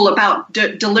a rule about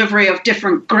delivery of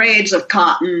different grades of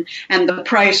cotton and the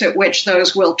price at which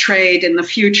those will trade in the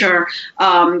future,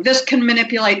 this can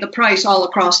manipulate the price all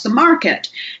across the market.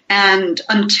 And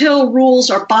until rules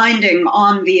are binding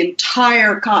on the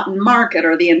entire cotton market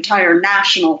or the entire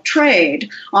national trade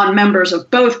on members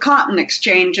of both cotton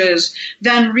exchanges,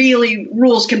 then really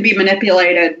rules can be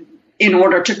manipulated in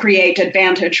order to create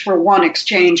advantage for one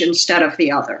exchange instead of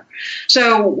the other.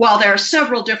 So while there are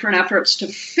several different efforts to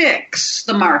fix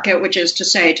the market, which is to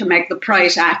say to make the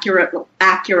price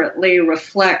accurately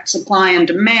reflect supply and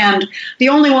demand, the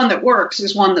only one that works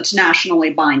is one that's nationally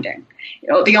binding.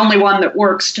 The only one that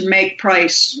works to make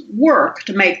price work,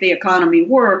 to make the economy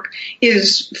work,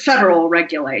 is federal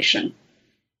regulation.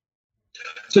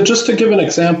 So just to give an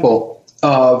example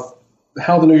of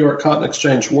how the New York Cotton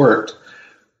Exchange worked,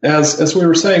 as we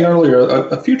were saying earlier,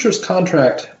 a futures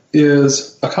contract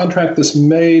is a contract that's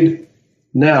made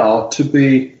now to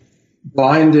be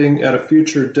binding at a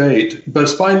future date, but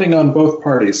it's binding on both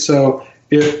parties. So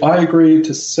if I agree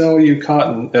to sell you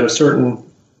cotton at a certain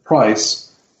price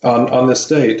on this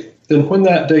date, then when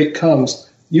that date comes,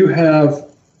 you have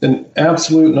an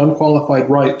absolute and unqualified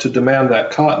right to demand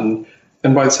that cotton.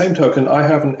 And by the same token, I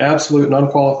have an absolute and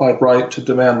unqualified right to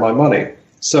demand my money.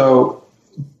 So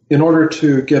in order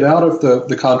to get out of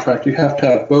the contract, you have to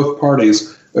have both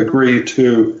parties agree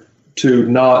to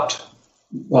not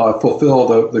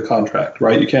fulfill the contract,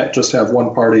 right? You can't just have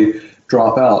one party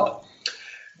drop out.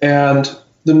 And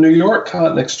the New York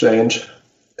Cotton Exchange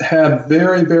had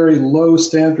very, very low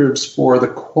standards for the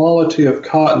quality of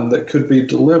cotton that could be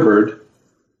delivered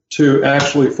to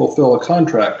actually fulfill a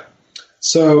contract.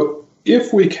 So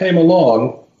if we came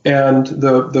along and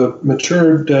the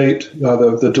mature date,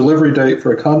 the delivery date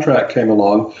for a contract came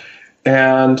along,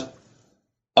 and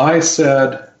I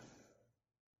said,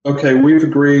 okay, we've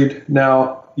agreed,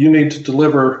 now you need to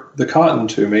deliver the cotton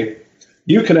to me,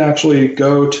 you could actually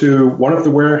go to one of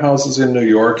the warehouses in New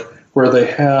York where they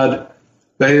had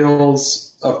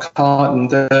bales of cotton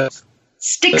that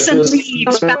sticks and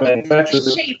leaves bound in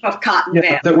the shape of cotton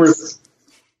bales. That were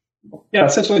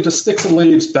essentially just sticks and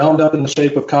leaves bound up in the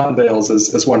shape of cotton bales,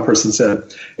 as one person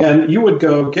said. And you would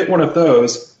go get one of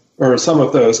those or some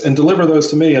of those and deliver those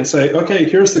to me and say, okay,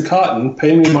 here's the cotton,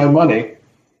 pay me my money.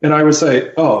 And I would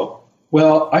say, oh,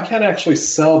 well, I can't actually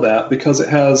sell that because it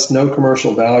has no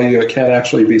commercial value. It can't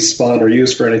actually be spun or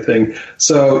used for anything.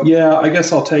 So, yeah, I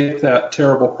guess I'll take that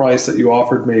terrible price that you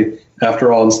offered me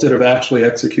after all, instead of actually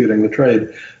executing the trade.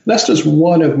 And that's just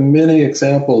one of many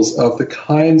examples of the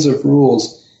kinds of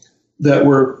rules that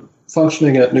were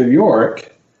functioning at New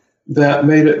York that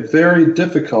made it very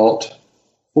difficult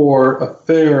for a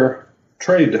fair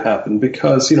trade to happen,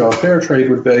 because, a fair trade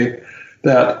would be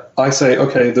that I say,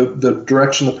 okay, the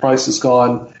direction the price has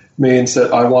gone means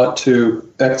that I want to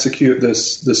execute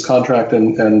this contract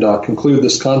and conclude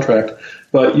this contract.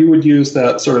 But you would use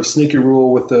that sort of sneaky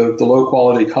rule with the low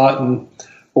quality cotton,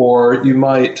 or you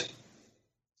might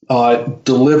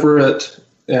deliver it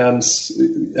and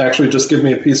actually just give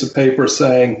me a piece of paper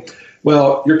saying,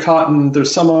 well, your cotton,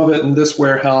 there's some of it in this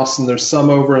warehouse, and there's some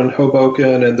over in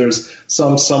Hoboken, and there's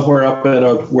some somewhere up in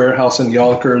a warehouse in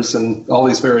Yonkers, and all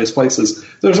these various places.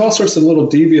 There's all sorts of little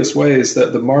devious ways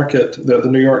that the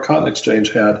New York Cotton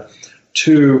Exchange had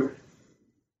to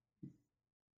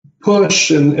push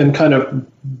and kind of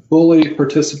bully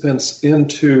participants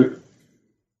into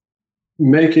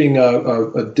making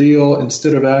a deal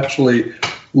instead of actually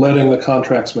letting the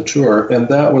contracts mature. And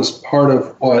that was part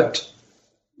of what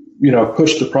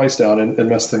pushed the price down and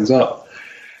messed things up.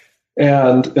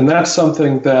 And that's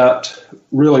something that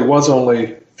really was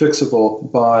only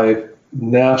fixable by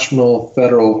national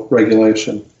federal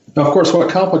regulation. Now, of course,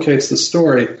 what complicates the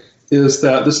story is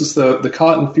that this is the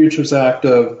Cotton Futures Act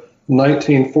of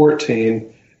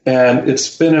 1914, and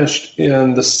it's finished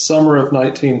in the summer of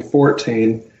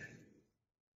 1914.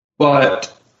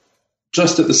 But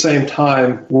just at the same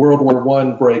time, World War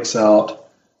I breaks out.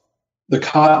 The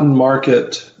cotton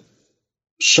market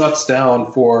shuts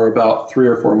down for about 3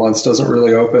 or 4 months, doesn't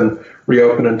really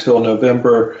reopen until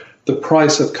November. The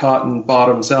price of cotton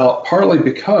bottoms out, partly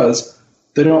because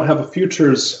they don't have a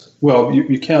futures. Well,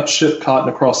 you can't ship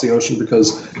cotton across the ocean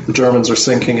because the Germans are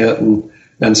sinking it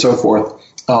and so forth.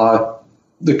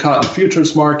 The cotton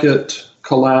futures market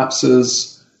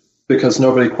collapses because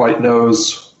nobody quite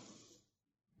knows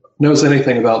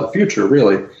anything about the future,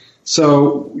 really.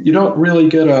 So you don't really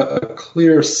get a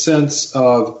clear sense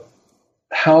of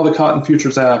how the Cotton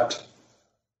Futures Act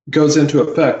goes into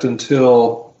effect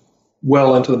until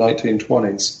well into the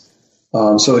 1920s.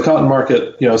 So the cotton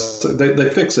market, they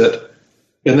fix it,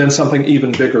 and then something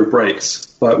even bigger breaks.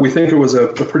 But we think it was a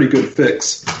pretty good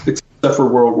fix, except for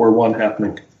World War I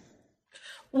happening.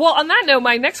 Well, on that note,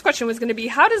 my next question was going to be,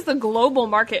 how does the global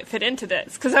market fit into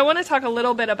this? Because I want to talk a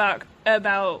little bit about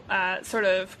sort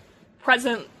of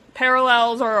present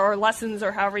parallels or lessons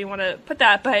or however you want to put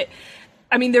that. But,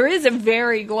 I mean, there is a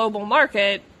very global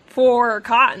market for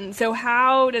cotton. So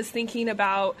how does thinking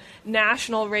about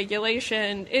national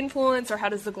regulation influence, or how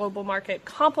does the global market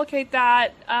complicate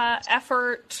that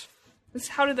effort?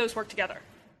 How do those work together?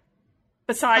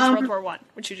 Besides World War I,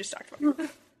 which you just talked about.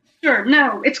 Sure.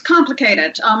 No, it's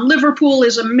complicated. Liverpool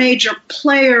is a major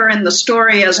player in the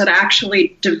story as it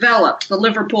actually developed. The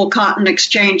Liverpool Cotton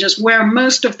Exchange is where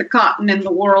most of the cotton in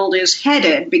the world is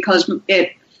headed, because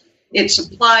it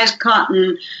supplies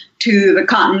cotton to the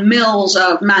cotton mills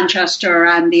of Manchester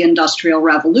and the Industrial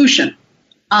Revolution.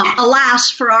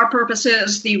 Alas, for our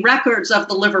purposes, the records of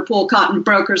the Liverpool Cotton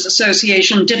Brokers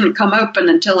Association didn't come open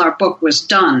until our book was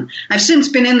done. I've since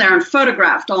been in there and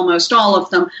photographed almost all of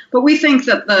them, but we think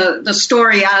that the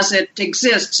story as it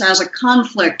exists as a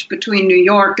conflict between New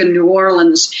York and New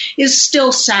Orleans is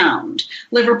still sound.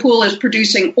 Liverpool is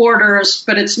producing orders,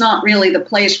 but it's not really the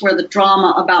place where the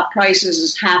drama about prices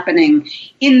is happening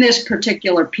in this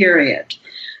particular period.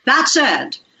 That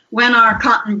said, when our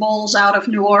cotton bulls out of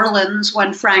New Orleans,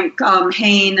 when Frank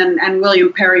Hayne and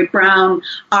William Perry Brown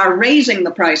are raising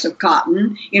the price of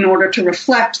cotton in order to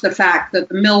reflect the fact that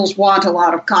the mills want a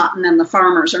lot of cotton and the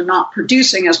farmers are not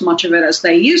producing as much of it as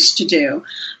they used to do,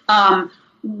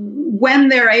 when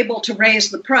they're able to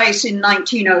raise the price in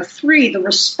 1903, the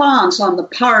response on the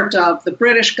part of the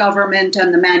British government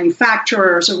and the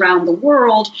manufacturers around the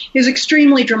world is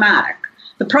extremely dramatic.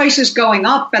 The price is going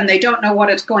up, and they don't know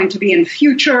what it's going to be in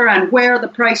future, and where the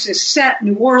price is set,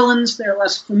 New Orleans, they're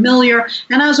less familiar,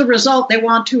 and as a result, they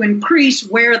want to increase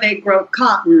where they grow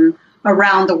cotton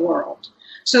around the world.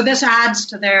 So this adds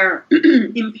to their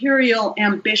imperial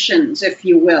ambitions, if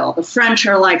you will. The French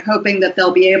are like hoping that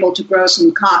they'll be able to grow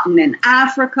some cotton in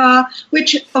Africa,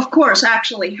 which of course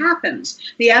actually happens.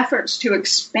 The efforts to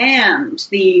expand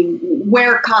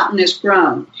where cotton is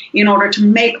grown in order to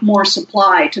make more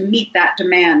supply to meet that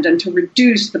demand and to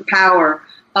reduce the power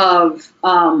of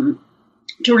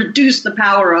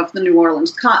the New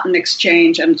Orleans Cotton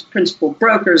Exchange and its principal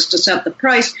brokers to set the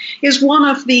price is one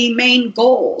of the main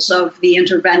goals of the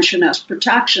interventionist,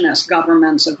 protectionist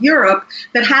governments of Europe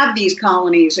that have these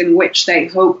colonies in which they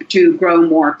hope to grow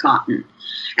more cotton.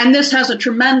 And this has a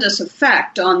tremendous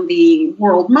effect on the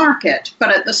world market, but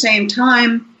at the same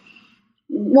time,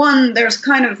 one, there's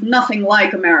kind of nothing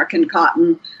like American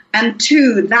cotton, and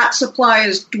two, that supply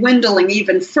is dwindling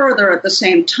even further at the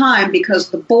same time because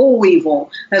the boll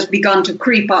weevil has begun to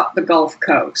creep up the Gulf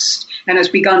Coast and has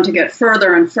begun to get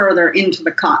further and further into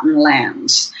the cotton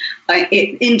lands,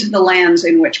 into the lands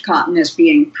in which cotton is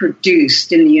being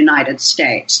produced in the United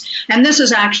States. And this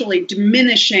is actually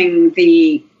diminishing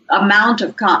the amount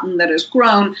of cotton that is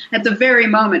grown at the very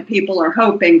moment people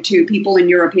in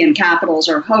European capitals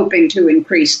are hoping to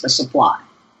increase the supply.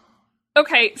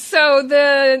 Okay, so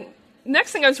the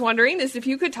next thing I was wondering is if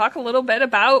you could talk a little bit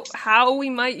about how we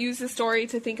might use the story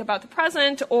to think about the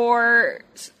present, or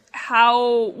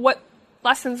what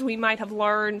lessons we might have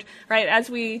learned, right? As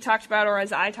we talked about, or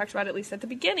as I talked about at least at the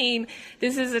beginning,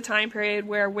 this is a time period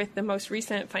where with the most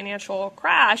recent financial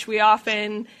crash, we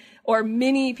often, or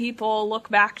many people, look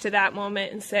back to that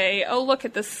moment and say, oh, look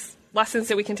at this lessons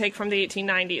that we can take from the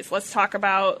 1890s. Let's talk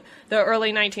about the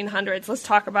early 1900s. Let's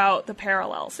talk about the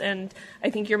parallels. And I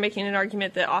think you're making an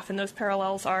argument that often those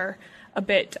parallels are a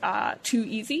bit too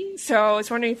easy. So I was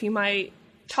wondering if you might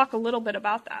talk a little bit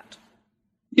about that.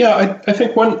 Yeah, I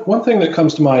think one thing that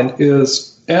comes to mind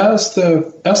is as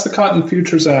the Cotton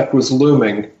Futures Act was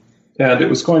looming, and it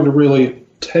was going to really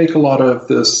take a lot of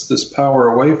this power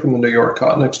away from the New York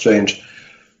Cotton Exchange,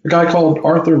 a guy called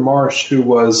Arthur Marsh, who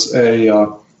was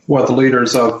one of the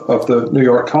leaders of the New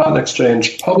York Cotton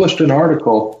Exchange, published an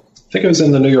article, I think it was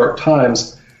in the New York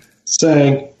Times,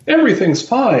 saying everything's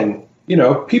fine. You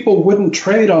know, people wouldn't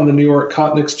trade on the New York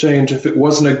Cotton Exchange if it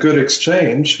wasn't a good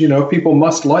exchange. You know, people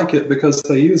must like it because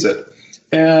they use it.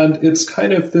 And it's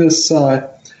kind of this, I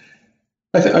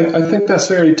think that's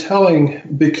very telling,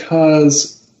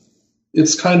 because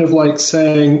it's kind of like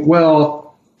saying,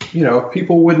 well, you know,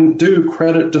 people wouldn't do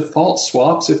credit default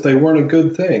swaps if they weren't a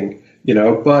good thing. You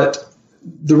know, but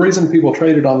the reason people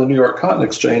traded on the New York Cotton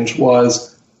Exchange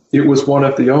was it was one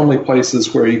of the only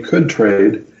places where you could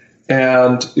trade,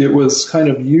 and it was kind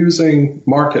of using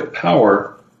market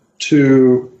power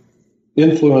to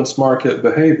influence market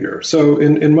behavior. So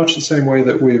in much the same way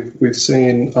that we've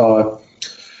seen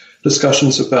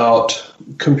discussions about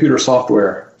computer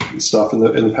software stuff in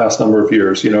the past number of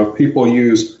years. People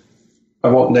use, I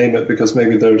won't name it because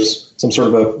maybe there's some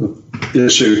sort of a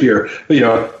issue here,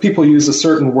 but people use a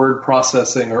certain word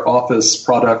processing or Office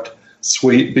product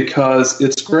suite because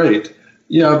it's great.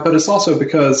 But it's also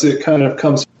because it kind of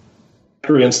comes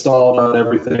pre-installed on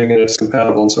everything and it's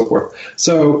compatible and so forth.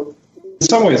 So in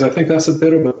some ways, I think that's a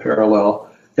bit of a parallel.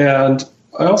 And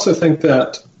I also think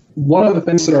that one of the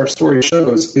things that our story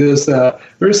shows is that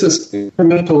there is this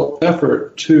incremental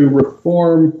effort to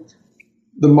reform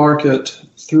the market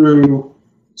through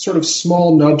sort of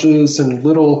small nudges and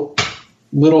little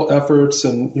efforts,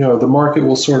 and the market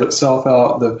will sort itself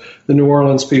out. The New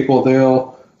Orleans people,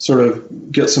 they'll sort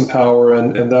of get some power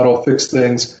and that'll fix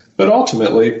things. But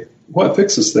ultimately, what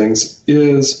fixes things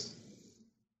is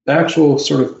actual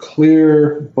sort of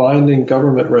clear, binding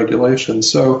government regulation.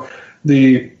 So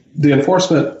the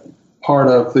enforcement part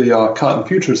of the Cotton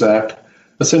Futures Act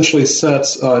essentially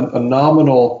sets a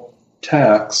nominal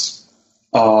tax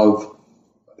of,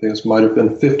 I think it might have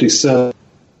been 50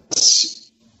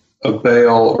 cents a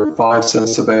bale or 5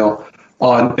 cents a bale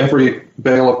on every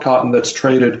bale of cotton that's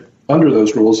traded under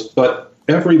those rules, but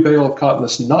every bale of cotton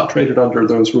that's not traded under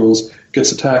those rules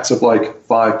gets a tax of like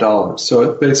 $5. So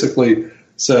it basically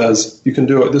says you can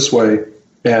do it this way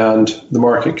and the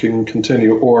market can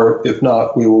continue, or if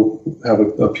not, we will have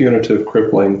a punitive,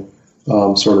 crippling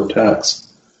sort of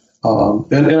tax.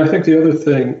 And I think the other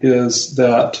thing is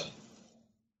that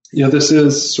this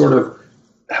is sort of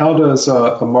how does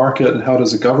a market and how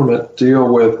does a government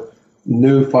deal with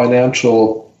new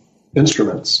financial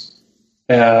instruments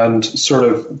and sort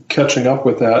of catching up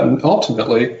with that. And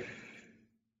ultimately,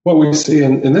 what we see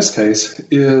in this case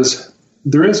is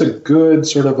there is a good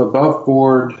sort of above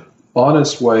board,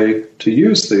 honest way to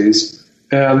use these.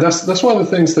 And that's one of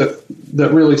the things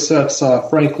that really sets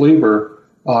Frank Lieber,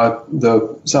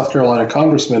 the South Carolina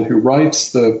congressman who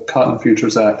writes the Cotton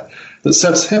Futures Act, that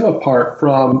sets him apart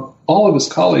from all of his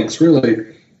colleagues really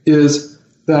is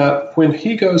that when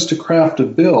he goes to craft a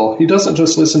bill, he doesn't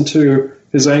just listen to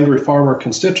his angry farmer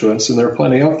constituents, and there are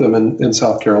plenty of them in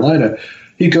South Carolina.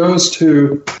 He goes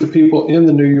to the people in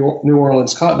the New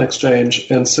Orleans Cotton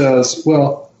Exchange and says,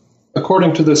 well,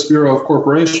 according to this Bureau of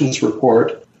Corporations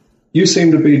report, you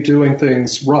seem to be doing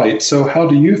things right. So how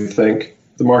do you think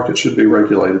the market should be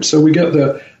regulated? So we get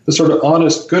the sort of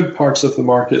honest, good parts of the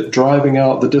market driving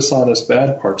out the dishonest,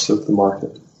 bad parts of the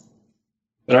market.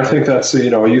 And I think that's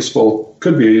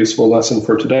could be a useful lesson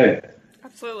for today.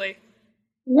 Absolutely.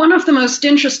 One of the most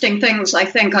interesting things I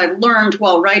think I learned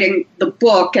while writing the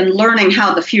book and learning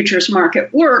how the futures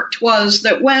market worked was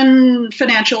that when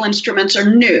financial instruments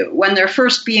are new, when they're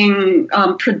first being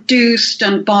produced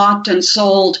and bought and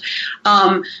sold,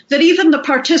 that even the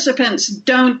participants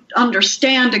don't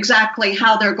understand exactly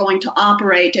how they're going to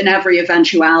operate in every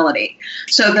eventuality,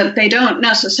 so that they don't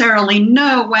necessarily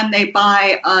know when they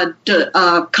buy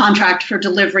a contract for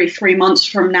delivery 3 months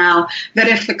from now, that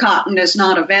if the cotton is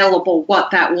not available, what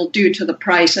that will do to the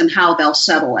price and how they'll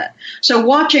settle it. So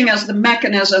watching as the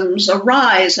mechanisms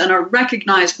arise and are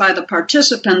recognized by the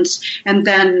participants, and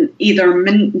then either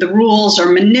the rules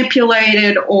are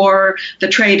manipulated or the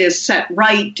trade is set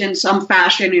right in some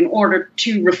fashion in order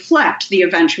to reflect the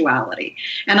eventuality.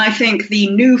 And I think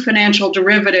the new financial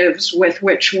derivatives with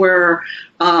which we're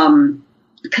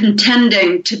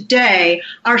contending today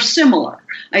are similar.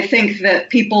 I think that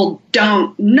people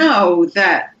don't know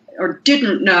that, or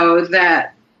didn't know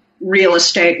that, real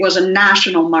estate was a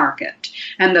national market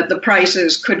and that the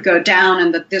prices could go down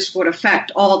and that this would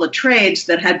affect all the trades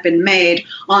that had been made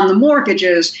on the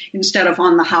mortgages instead of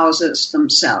on the houses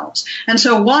themselves. And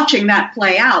so watching that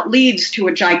play out leads to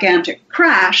a gigantic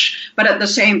crash, but at the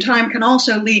same time can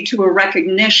also lead to a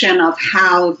recognition of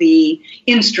how the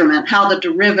instrument, how the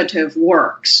derivative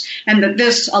works, and that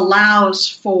this allows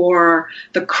for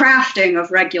the crafting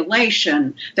of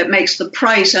regulation that makes the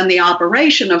price and the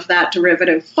operation of that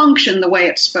derivative function the way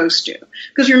it's supposed to.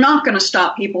 Because you're not going to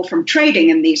stop people from trading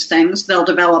in these things. They'll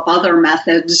develop other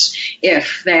methods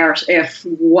if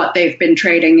what they've been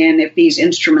trading in, if these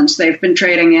instruments they've been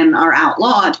trading in are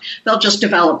outlawed, they'll just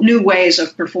develop new ways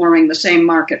of performing the same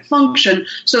market function.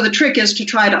 So the trick is to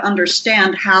try to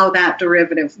understand how that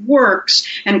derivative works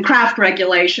and craft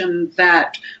regulation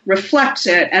that reflects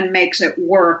it and makes it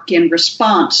work in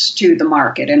response to the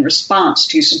market, in response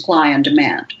to supply and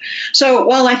demand. So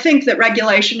while I think that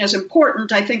regulation is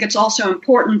important, I think it's also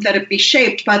important that it be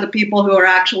shaped by the people who are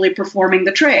actually performing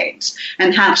the trades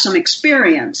and have some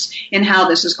experience in how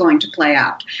this is going to play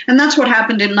out. And that's what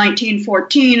happened in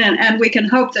 1914, and we can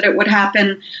hope that it would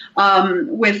happen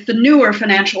with the newer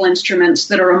financial instruments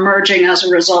that are emerging as a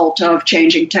result of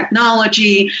changing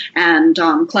technology and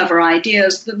clever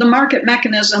ideas. The market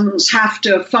mechanisms have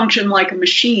to function like a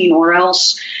machine, or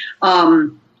else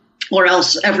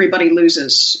everybody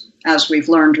loses, as we've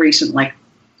learned recently.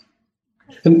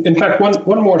 In fact,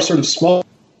 one more sort of small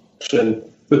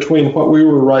connection between what we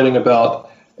were writing about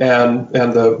and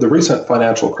the recent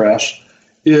financial crash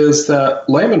is that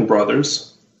Lehman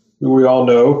Brothers, who we all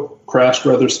know crashed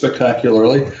rather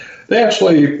spectacularly, they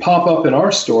actually pop up in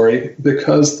our story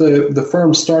because the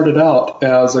firm started out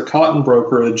as a cotton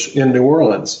brokerage in New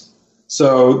Orleans.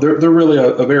 So they're really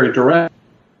a very direct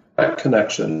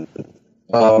connection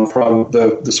from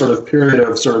the sort of period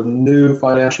of sort of new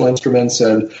financial instruments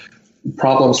and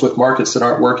problems with markets that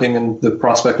aren't working and the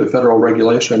prospect of federal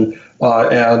regulation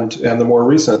and the more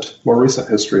recent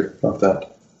history of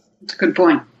that. That's a good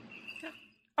point.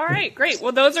 All right, great.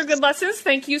 Well, those are good lessons.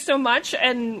 Thank you so much.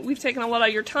 And we've taken a lot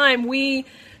of your time. We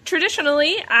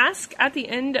traditionally ask at the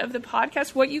end of the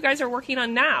podcast what you guys are working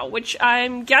on now, which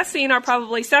I'm guessing are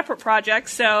probably separate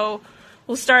projects. So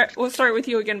we'll start with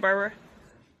you again, Barbara.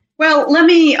 Well, let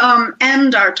me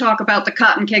end our talk about the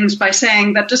Cotton Kings by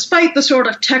saying that despite the sort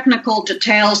of technical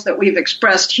details that we've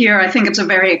expressed here, I think it's a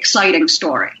very exciting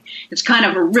story. It's kind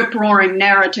of a rip-roaring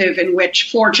narrative in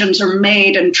which fortunes are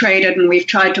made and traded, and we've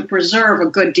tried to preserve a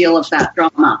good deal of that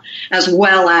drama, as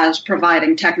well as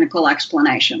providing technical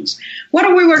explanations. What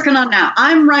are we working on now?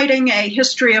 I'm writing a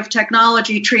history of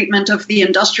technology treatment of the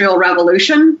Industrial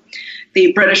Revolution,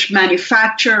 the British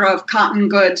manufacture of cotton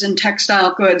goods and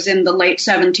textile goods in the late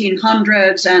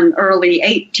 1700s and early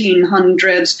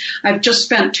 1800s. I've just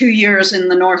spent 2 years in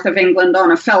the north of England on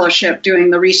a fellowship doing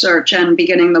the research and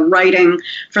beginning the writing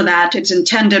for that. It's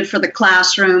intended for the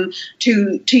classroom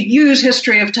to use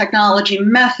history of technology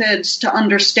methods to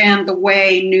understand the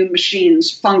way new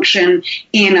machines function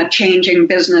in a changing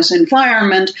business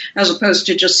environment, as opposed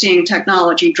to just seeing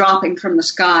technology dropping from the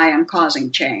sky and causing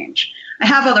change. I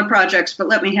have other projects, but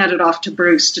let me hand it off to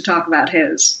Bruce to talk about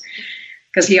his,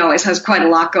 because he always has quite a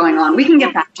lot going on. We can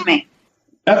get back to me.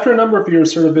 After a number of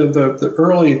years, sort of in the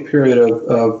early period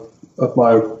of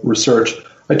my research,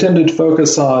 I tended to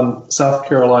focus on South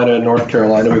Carolina and North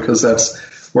Carolina because that's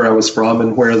where I was from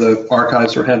and where the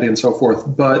archives were handy and so forth.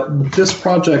 But this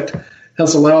project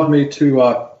has allowed me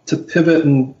to pivot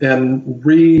and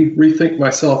rethink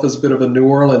myself as a bit of a New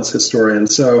Orleans historian.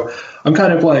 So I'm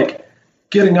kind of like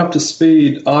getting up to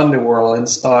speed on New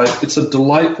Orleans. It's a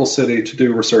delightful city to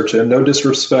do research in. No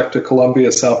disrespect to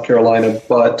Columbia, South Carolina,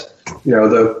 but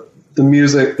the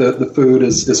music, the food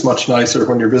is much nicer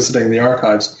when you're visiting the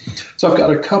archives. So I've got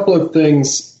a couple of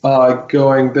things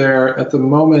going there at the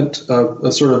moment. A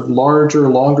sort of larger,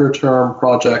 longer-term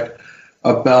project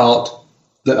about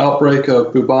the outbreak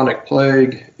of bubonic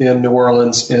plague in New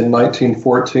Orleans in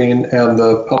 1914 and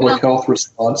the public health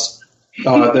response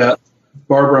that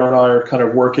Barbara and I are kind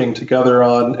of working together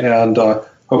on and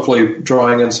hopefully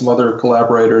drawing in some other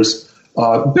collaborators.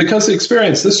 Because the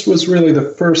experience, this was really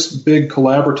the first big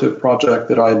collaborative project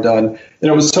that I had done. And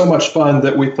it was so much fun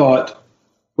that we thought,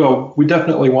 well, we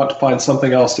definitely want to find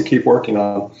something else to keep working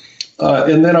on.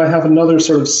 And then I have another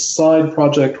sort of side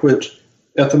project, which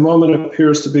at the moment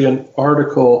appears to be an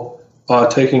article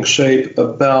taking shape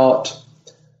about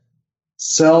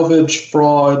salvage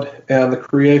fraud and the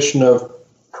creation of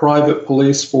private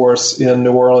police force in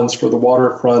New Orleans for the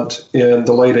waterfront in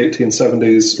the late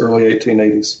 1870s, early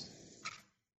 1880s.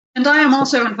 And I am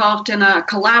also involved in a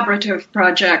collaborative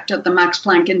project at the Max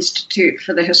Planck Institute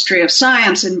for the History of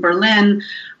Science in Berlin.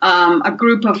 A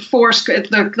group of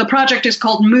the project is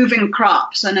called Moving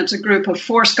Crops, and it's a group of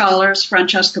 4 scholars,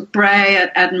 Francesca Bray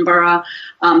at Edinburgh,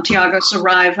 Tiago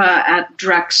Saraiva at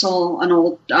Drexel, an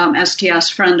old STS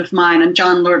friend of mine, and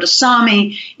John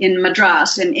Lurdasamy in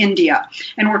Madras in India.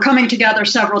 And we're coming together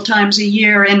several times a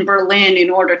year in Berlin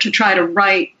in order to try to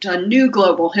write a new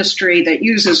global history that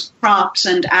uses crops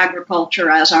and agriculture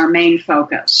as our main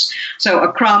focus. So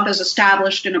a crop is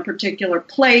established in a particular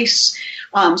place.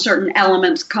 Certain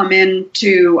elements come in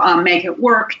to make it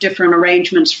work, different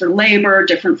arrangements for labor,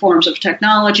 different forms of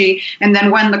technology. And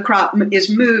then when the crop is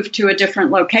moved to a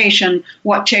different location,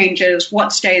 what changes,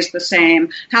 what stays the same?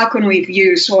 How can we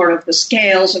view sort of the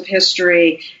scales of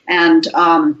history and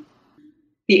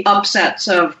the upsets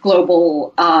of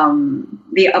global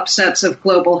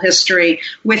history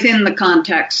within the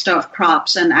context of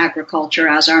crops and agriculture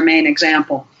as our main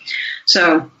example?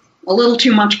 So a little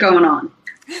too much going on.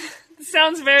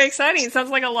 Sounds very exciting. It sounds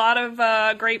like a lot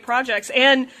of great projects.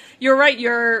 And you're right,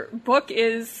 your book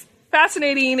is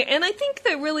fascinating. And I think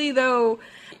that really, though,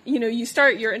 you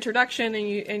start your introduction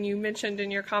and you mentioned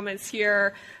in your comments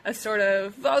here a sort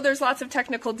of, there's lots of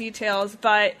technical details,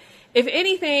 but if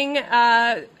anything,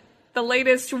 the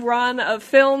latest run of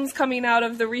films coming out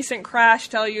of the recent crash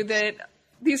tell you that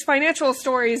these financial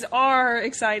stories are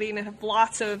exciting and have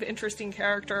lots of interesting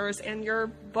characters, and your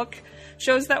book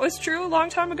shows that was true a long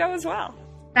time ago as well.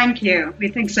 Thank you. We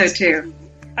think so too.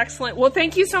 Excellent. Well,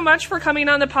 thank you so much for coming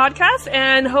on the podcast,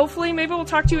 and hopefully maybe we'll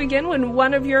talk to you again when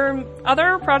one of your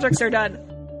other projects are done.